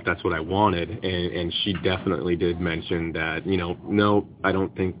whether or not that's what I wanted. And she definitely did mention that, no, I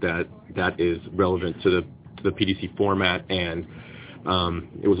don't think that is relevant to the PDC format. And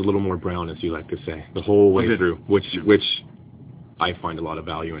it was a little more brown, as you like to say, the whole way through, which I find a lot of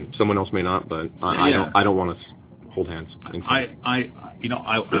value in. Someone else may not, but I don't want to hold hands. I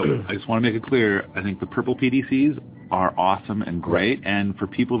just want to make it clear. I think the purple PDCs are awesome and great, and for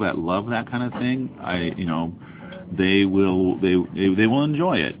people that love that kind of thing, they will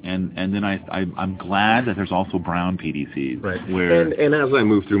enjoy it. And then I'm glad that there's also brown PDCs. Right. And as I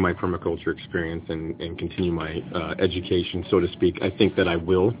move through my permaculture experience and continue my education, so to speak, I think that I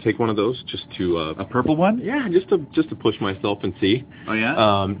will take one of those just to a purple one. Yeah, just to push myself and see. Oh yeah.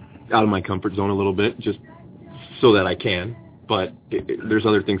 Out of my comfort zone a little bit, just so that I can, but there's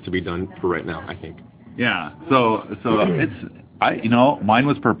other things to be done for right now, I think. Yeah. So mine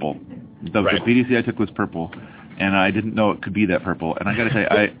was purple. The PDC I took was purple, and I didn't know it could be that purple. And I got to say,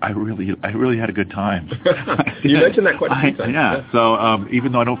 I really had a good time. You mentioned that quite a few times. Yeah. So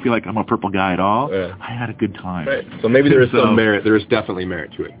even though I don't feel like I'm a purple guy at all, I had a good time. Right. So maybe there is some merit. There is definitely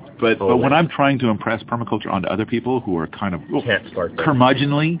merit to it. But when I'm trying to impress permaculture onto other people who are kind of can't start there.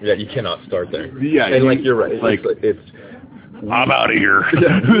 Curmudgeonly. Yeah, you cannot start there. Yeah. And you're right. It's I'm out of here.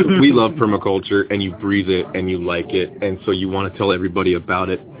 We love permaculture, and you breathe it, and you like it, and so you want to tell everybody about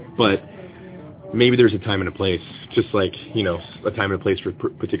it. But maybe there's a time and a place, just like, a time and a place for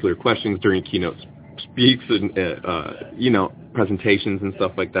particular questions during keynote speaks and, presentations and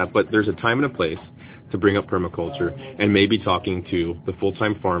stuff like that. But there's a time and a place to bring up permaculture, and maybe talking to the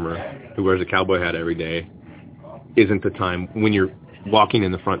full-time farmer who wears a cowboy hat every day isn't the time when you're walking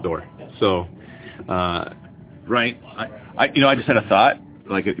in the front door. So, right. I just had a thought.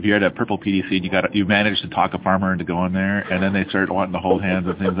 Like if you're at a purple PDC and you managed to talk a farmer into going there, and then they start wanting to hold hands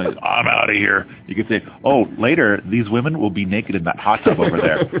and things like, I'm out of here. You could say, oh, later these women will be naked in that hot tub over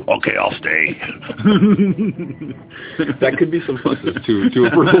there. Okay, I'll stay. That could be some pluses to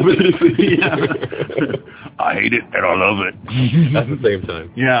a purple PDC. Yeah. I hate it and I love it at the same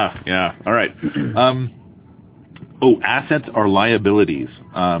time. Yeah. All right. Assets are liabilities.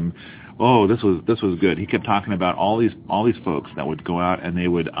 This was good. He kept talking about all these folks that would go out and they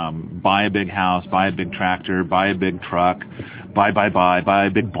would buy a big house, buy a big tractor, buy a big truck, buy a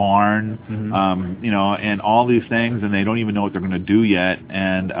big barn, and all these things, and they don't even know what they're going to do yet,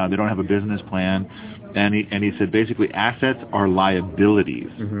 and they don't have a business plan. And he said basically assets are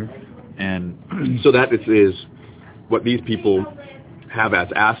liabilities, and so that is what these people have as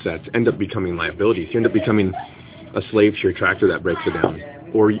assets end up becoming liabilities. You end up becoming a slave to your tractor that breaks it down,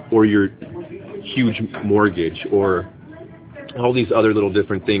 or your huge mortgage, or all these other little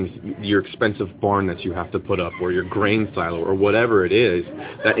different things, your expensive barn that you have to put up, or your grain silo, or whatever it is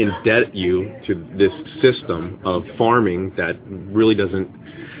that indebt you to this system of farming that really doesn't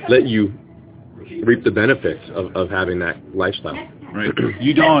let you reap the benefits of having that lifestyle. Right.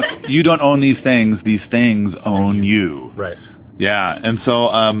 You don't own these things. These things own you. Right. Yeah, and so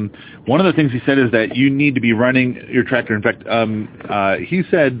one of the things he said is that you need to be running your tractor. In fact, he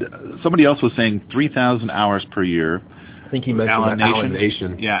said somebody else was saying 3,000 hours per year. I think he mentioned Alan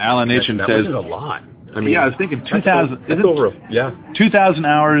Nation. Yeah, Alan Nation says that was a lot. I mean, I was thinking 2,000. 2,000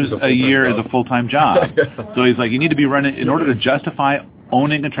 hours a year is a full-time job. So he's like, you need to be running in order to justify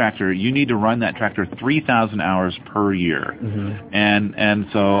owning a tractor. You need to run that tractor 3,000 hours per year. Mm-hmm. And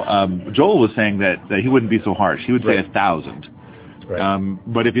so Joel was saying that he wouldn't be so harsh. He would say 1,000. Right.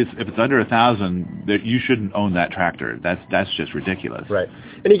 But if it's under 1,000, that you shouldn't own that tractor. That's just ridiculous. Right.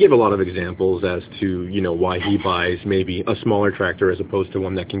 And he gave a lot of examples as to why he buys maybe a smaller tractor as opposed to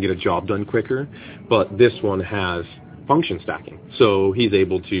one that can get a job done quicker. But this one has function stacking, so he's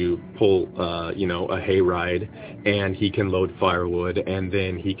able to pull a hay ride, and he can load firewood, and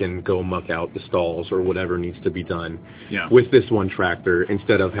then he can go muck out the stalls or whatever needs to be done with this one tractor,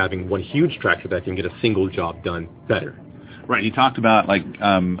 instead of having one huge tractor that can get a single job done better. Right. He talked about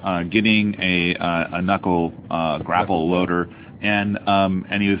getting a knuckle grapple loader, and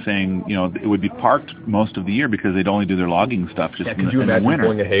he was saying it would be parked most of the year because they'd only do their logging stuff just in the winter. Could you imagine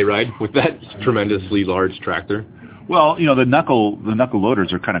pulling a hay ride with that tremendously large tractor? Well, the knuckle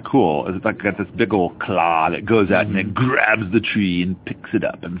loaders are kind of cool. It's like got this big old claw that goes out and it grabs the tree and picks it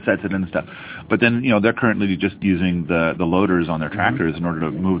up and sets it in and stuff. But then they're currently just using the loaders on their tractors in order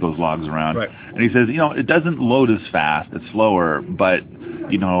to move those logs around. Right. And he says it doesn't load as fast, it's slower, but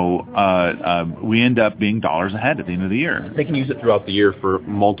we end up being dollars ahead at the end of the year. They can use it throughout the year for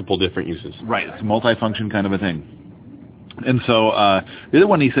multiple different uses. Right. It's a multifunction kind of a thing. And so the other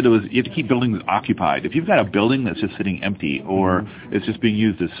one he said was you have to keep buildings occupied. If you've got a building that's just sitting empty or it's just being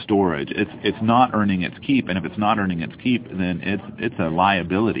used as storage, it's not earning its keep. And if it's not earning its keep, then it's a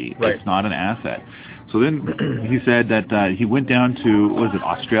liability. Right. It's not an asset. So then he said that he went down to,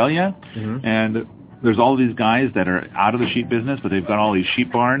 Australia? And there's all these guys that are out of the sheep business, but they've got all these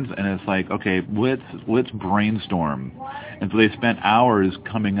sheep barns, and it's like, okay, let's brainstorm. And so they spent hours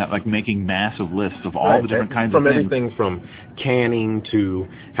coming up, making massive lists of all the different kinds of things. From everything from canning to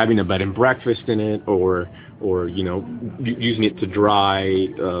having a bed and breakfast in it, or using it to dry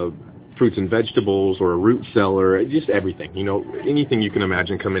fruits and vegetables, or a root cellar, just everything. Anything you can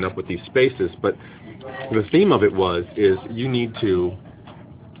imagine coming up with these spaces. But the theme of it is you need to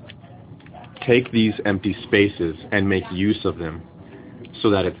take these empty spaces and make use of them so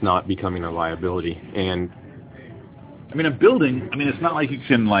that it's not becoming a liability. And a building, it's not like you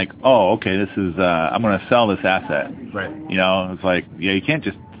can this is, I'm going to sell this asset. Right. It's like, you can't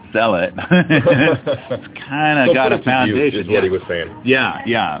just sell it. It's kind of got a foundation. Is what he was saying.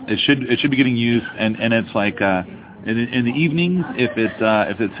 Yeah. It should be getting used, and it's like, in the evenings, if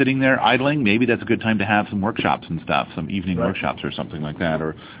it's sitting there idling, maybe that's a good time to have some workshops and stuff, some evening workshops or something like that,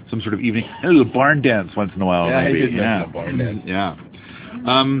 or some sort of evening, a barn dance once in a while. Yeah, maybe. A barn dance. Yeah.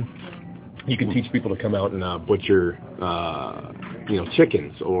 You can teach people to come out and butcher,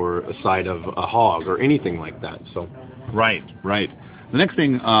 chickens or a side of a hog or anything like that. So. Right. The next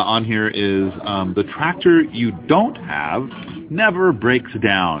thing on here is the tractor you don't have never breaks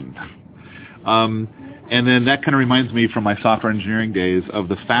down. And then that kind of reminds me from my software engineering days of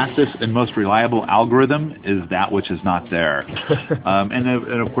the fastest and most reliable algorithm is that which is not there.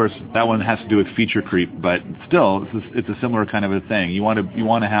 And of course, that one has to do with feature creep, but still, it's a similar kind of a thing. You want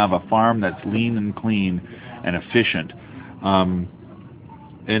to have a farm that's lean and clean and efficient.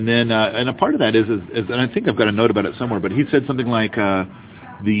 And then and a part of that is and I think I've got a note about it somewhere, but he said something like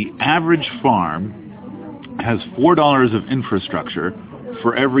the average farm has $4 of infrastructure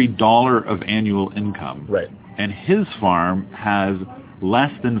for every $1 of annual income. Right. And his farm has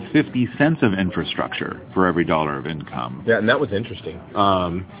less than 50 cents of infrastructure for every $1 of income. Yeah, and that was interesting.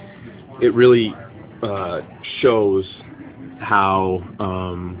 It really shows how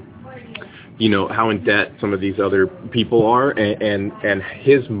how in debt some of these other people are, and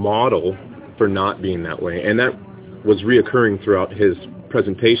his model for not being that way. And that was reoccurring throughout his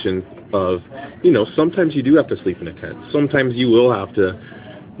presentation of, sometimes you do have to sleep in a tent. Sometimes you will have to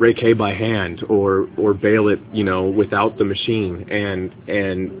rake hay by hand or bale it, without the machine. And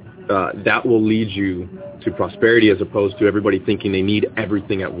that will lead you to prosperity as opposed to everybody thinking they need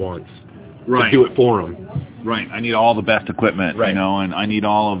everything at once. Right. To do it for them. Right. I need all the best equipment, right. And I need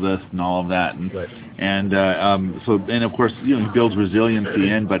all of this and all of that. And, right. and of course, he builds resiliency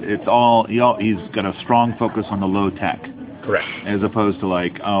in, but it's all, he's got a strong focus on the low tech. Correct. As opposed to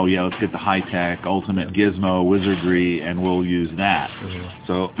let's get the high tech, ultimate gizmo wizardry, and we'll use that. Mm-hmm.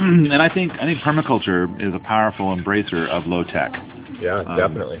 So, and I think permaculture is a powerful embracer of low tech. Yeah,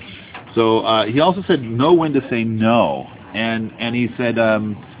 definitely. So he also said know when to say no, and he said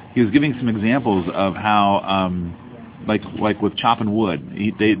he was giving some examples of how like with chopping wood,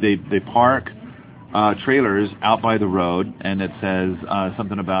 they park trailers out by the road, and it says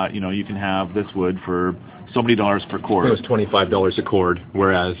something about you can have this wood for so many dollars per cord. It was $25 a cord,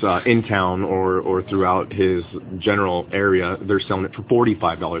 whereas in town or throughout his general area, they're selling it for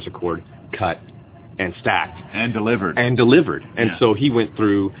 $45 a cord, cut and stacked. And delivered. And so he went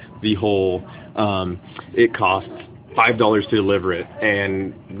through the whole, it costs $5 to deliver it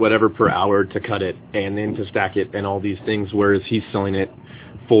and whatever per hour to cut it and then to stack it and all these things, whereas he's selling it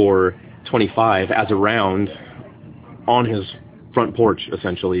for $25 as a round on his front porch,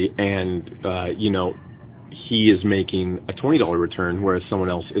 essentially, and, he is making a $20 return, whereas someone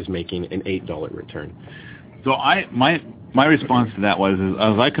else is making an $8 return. So my response to that was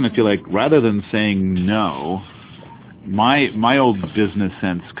I kind of feel like rather than saying no, my old business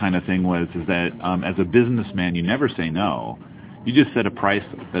sense kind of thing is that as a businessman you never say no. You just set a price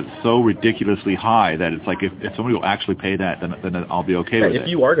that's so ridiculously high that it's like if somebody will actually pay that, then I'll be okay with it. If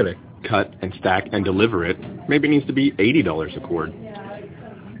you are going to cut and stack and deliver it, maybe it needs to be $80 a cord.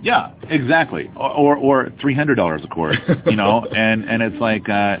 Yeah, exactly, or $300 a cord, and it's like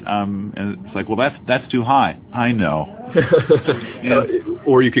well that's too high. I know.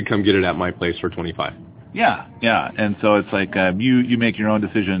 Or you could come get it at my place for $25. Yeah, and so it's like you make your own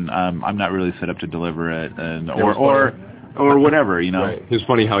decision. I'm not really set up to deliver it, or whatever, Right. It's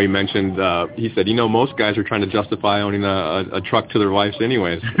funny how he mentioned, he said, most guys are trying to justify owning a truck to their wives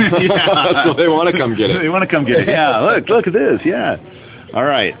anyways. Yeah. So they want to come get it. They want to come get it. Yeah, look at this. Yeah. All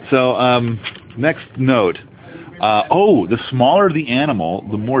right. So next note. The smaller the animal,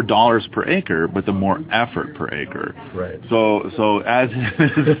 the more dollars per acre, but the more effort per acre. Right. So as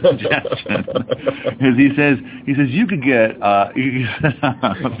his suggestion, as he says you could get you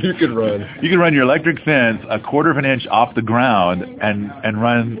can run your electric fence a quarter of an inch off the ground and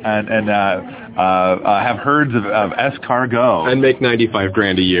run and have herds of escargot and make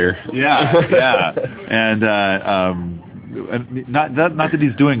 $95,000 a year. Yeah, and not that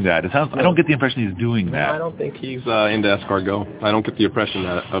he's doing that. It sounds. I don't get the impression he's doing that. No, I don't think he's into escargot. I don't get the impression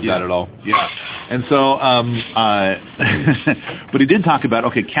of that at all. Yeah, and so, but he did talk about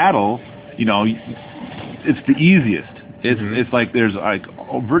cattle. It's the easiest. It's like there's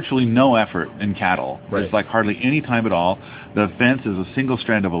virtually no effort in cattle. Right. It's like hardly any time at all. The fence is a single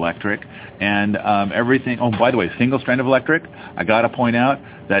strand of electric, and everything. Oh, by the way, single strand of electric. I got to point out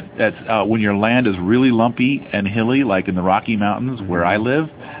that's when your land is really lumpy and hilly, like in the Rocky Mountains where I live.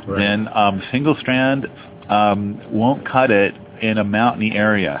 Right. Then single strand won't cut it in a mountainy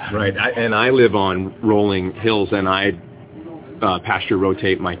area. Right, and I live on rolling hills, and I pasture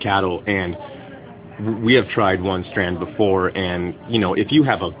rotate my cattle, and we have tried one strand before, and if you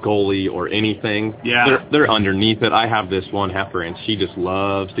have a goalie or anything, they're underneath it. I have this one heifer, and she just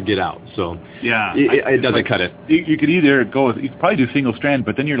loves to get out, so it doesn't cut it. You could either you could probably do single strand,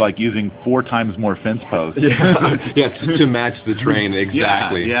 but then you're like using 4 times more fence posts. To match the train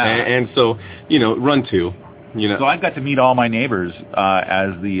exactly. And so run 2. So I got to meet all my neighbors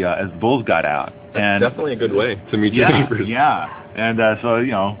as the bulls got out. That's definitely a good way to meet your neighbors. Yeah, and so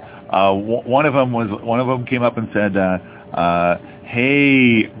one of them came up and said,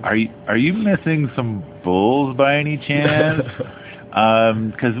 "Hey, are you missing some bulls by any chance?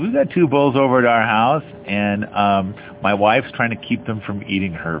 Because we've got 2 bulls over at our house, and my wife's trying to keep them from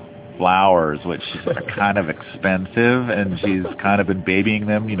eating her flowers, which are kind of expensive, and she's kind of been babying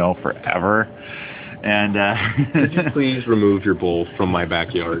them, forever." And could you please remove your bull from my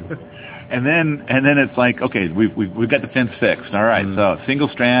backyard? And then it's like, okay, we've got the fence fixed. All right, so single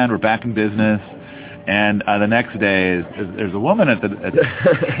strand, we're back in business. And the next day, there's a woman at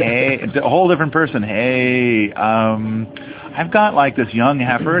hey, it's a whole different person. Hey, I've got like this young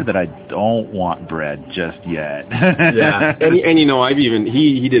heifer that I don't want bred just yet. Yeah, and I've even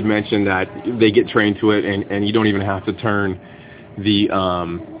he did mention that they get trained to it, and you don't even have to turn the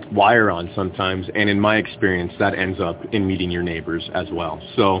wire on sometimes. And in my experience, that ends up in meeting your neighbors as well.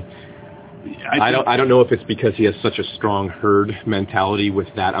 So. I don't know if it's because he has such a strong herd mentality with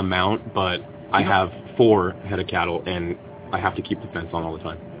that amount, but I have 4 head of cattle, and I have to keep the fence on all the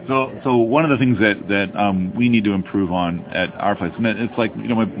time. So one of the things that we need to improve on at our place, and it's like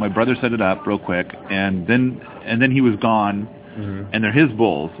my brother set it up real quick, and then he was gone, and they're his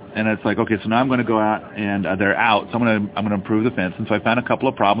bulls, and it's like, okay, so now I'm going to go out and they're out, so I'm going to improve the fence, and so I found a couple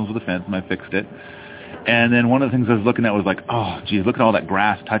of problems with the fence, and I fixed it. And then one of the things I was looking at was like, oh, geez, look at all that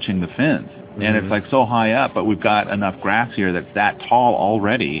grass touching the fence. And it's like so high up, but we've got enough grass here that's that tall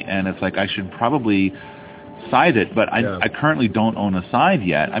already. And it's like I should probably scythe it, but I currently don't own a scythe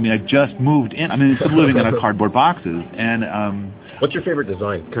yet. I mean, I just moved in. I mean, I'm still living in cardboard boxes. And what's your favorite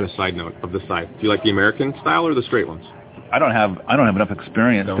design? Kind of side note of the scythe. Do you like the American style or the straight ones? I don't have enough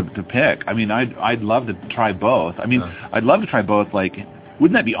experience to pick. I mean, I'd love to try both. I mean, I'd love to try both. Like,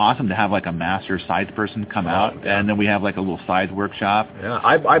 wouldn't that be awesome to have like a master scythe person come out and then we have like a little scythe workshop? Yeah,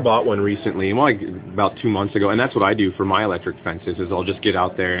 I bought one recently, like about 2 months ago, and that's what I do for my electric fences. Is I'll just get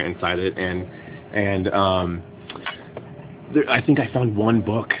out there and scythe it, and I think I found one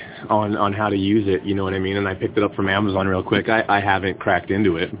book on how to use it. You know what I mean? And I picked it up from Amazon real quick. I haven't cracked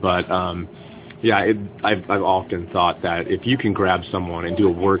into it, but I've often thought that if you can grab someone and do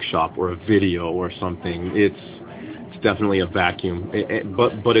a workshop or a video or something, it's definitely a vacuum,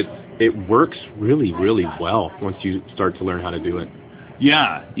 but it works really, really well once you start to learn how to do it.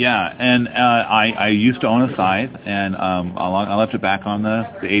 Yeah, and I used to own a scythe, and I left it back on the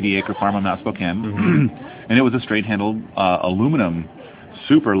 80-acre farm on Mount Spokane, and it was a straight-handled aluminum,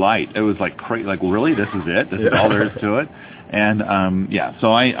 super light. It was like really, this is it? This is all there is to it? And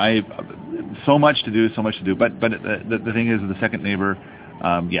so I so much to do, but the thing is, the second neighbor.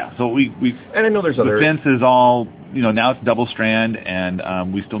 So we and I know there's other. The fence is all, now it's double strand,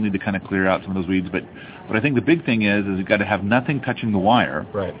 and we still need to kind of clear out some of those weeds. But I think the big thing is you've got to have nothing touching the wire.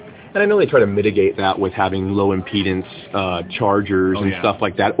 Right. And I know they try to mitigate that with having low impedance chargers and stuff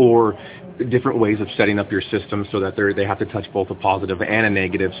like that, or different ways of setting up your system so that they have to touch both a positive and a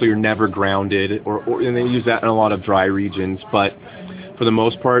negative, so you're never grounded. And they use that in a lot of dry regions. But for the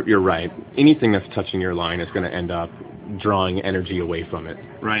most part, you're right. Anything that's touching your line is going to end up drawing energy away from it.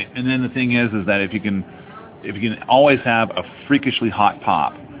 Right. And then the thing is that if you can always have a freakishly hot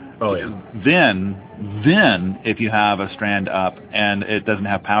pop, then if you have a strand up and it doesn't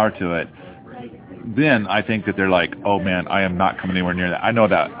have power to it, then I think that they're like, oh man, I am not coming anywhere near that. I know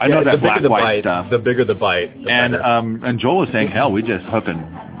that black white stuff. The bigger the bite. And Joel was saying, hell, we just hooking,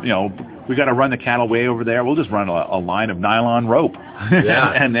 we got to run the cattle way over there. We'll just run a line of nylon rope.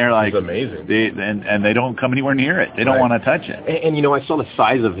 Yeah, and they're like, it's amazing. They don't come anywhere near it. They don't want to touch it. And I saw the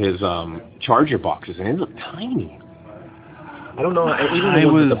size of his charger boxes, and it looked tiny. I don't know.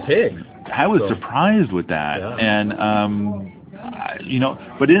 Even with the pig. I was surprised with that, and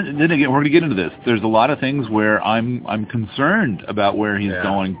but then again, we're going to get into this. There's a lot of things where I'm concerned about where he's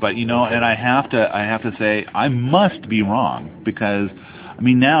going, but and I have to say I must be wrong, because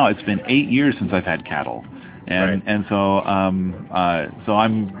now it's been 8 years since I've had cattle, and so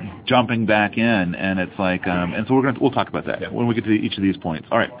I'm jumping back in, and it's like and so we'll talk about that when we get to each of these points.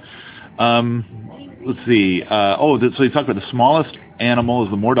 All right. Let's see. So he talked about the smallest animal is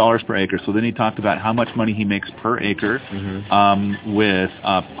the more dollars per acre. So then he talked about how much money he makes per acre with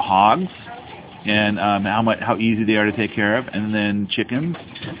hogs, and how easy they are to take care of, and then chickens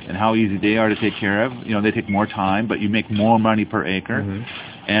and how easy they are to take care of. You know, they take more time, but you make more money per acre. Mm-hmm.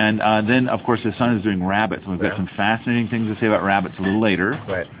 And then, of course, his son is doing rabbits, and we've got some fascinating things to say about rabbits a little later.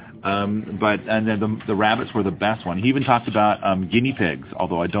 Right. And then the rabbits were the best one. He even talked about guinea pigs,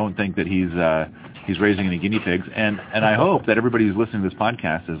 although I don't think that he's raising any guinea pigs. And I hope that everybody who's listening to this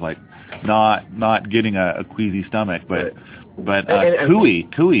podcast is like not getting a queasy stomach, but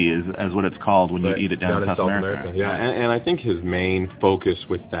cooey is what it's called when you eat it down in South America. Yeah, and I think his main focus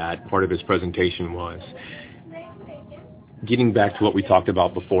with that part of his presentation was getting back to what we talked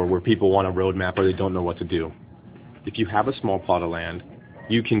about before, where people want a roadmap or they don't know what to do. If you have a small plot of land,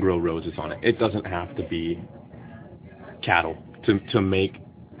 you can grow roses on it. It doesn't have to be cattle to make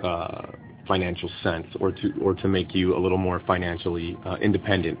financial sense or to make you a little more financially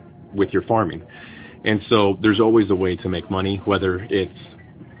independent with your farming. And so there's always a way to make money, whether it's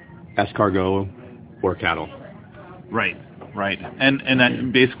escargot or cattle. Right. And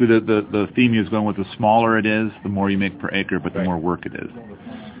that basically the theme is going with the smaller it is, the more you make per acre, but the more work it is.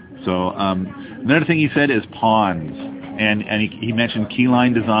 So another thing he said is ponds. And he mentioned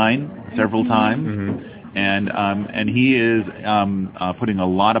keyline design several times. Mm-hmm. And he is putting a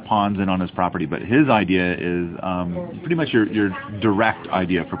lot of ponds in on his property, but his idea is pretty much your direct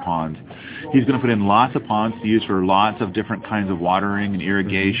idea for ponds. He's going to put in lots of ponds to use for lots of different kinds of watering and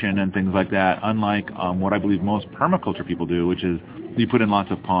irrigation and things like that, unlike what I believe most permaculture people do, which is you put in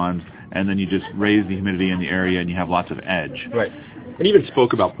lots of ponds and then you just raise the humidity in the area and you have lots of edge. Right. And even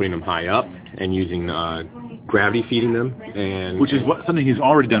spoke about putting them high up and using gravity feeding them, and which is something he's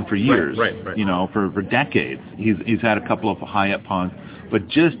already done for years. Right. You know, for decades. He's had a couple of high up ponds, but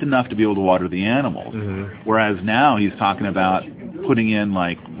just enough to be able to water the animals. Mm-hmm. Whereas now he's talking about putting in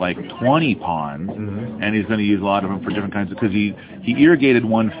like 20 ponds, mm-hmm. and he's going to use a lot of them for different kinds of, because he irrigated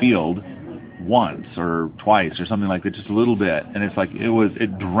one field once or twice or something like that, just a little bit, and it's like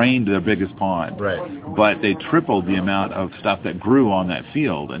it drained their biggest pond. Right. But they tripled the amount of stuff that grew on that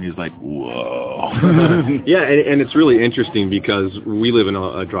field, and he's like, whoa. Yeah, and it's really interesting because we live in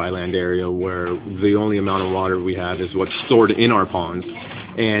a dryland area where the only amount of water we have is what's stored in our ponds.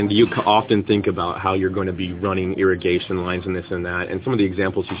 And you often think about how you're going to be running irrigation lines and this and that. And some of the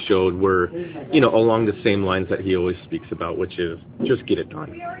examples he showed were, along the same lines that he always speaks about, which is just get it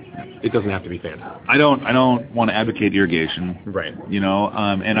done. It doesn't have to be fancy. I don't want to advocate irrigation. Right.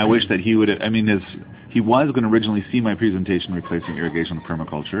 And I wish that he would. He was going to originally see my presentation replacing irrigation with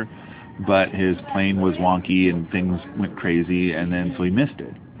permaculture, but his plane was wonky and things went crazy, and then so he missed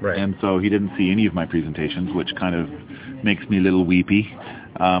it. Right. And so he didn't see any of my presentations, which kind of makes me a little weepy.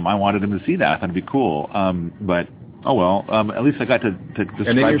 I wanted him to see that. That'd be cool. But, oh well, at least I got to describe.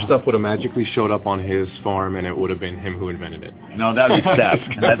 And then your stuff would have magically showed up on his farm, and it would have been him who invented it. No, that would be sad.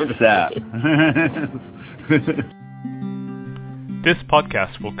 That's sad. This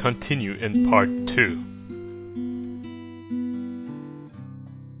podcast will continue in part 2.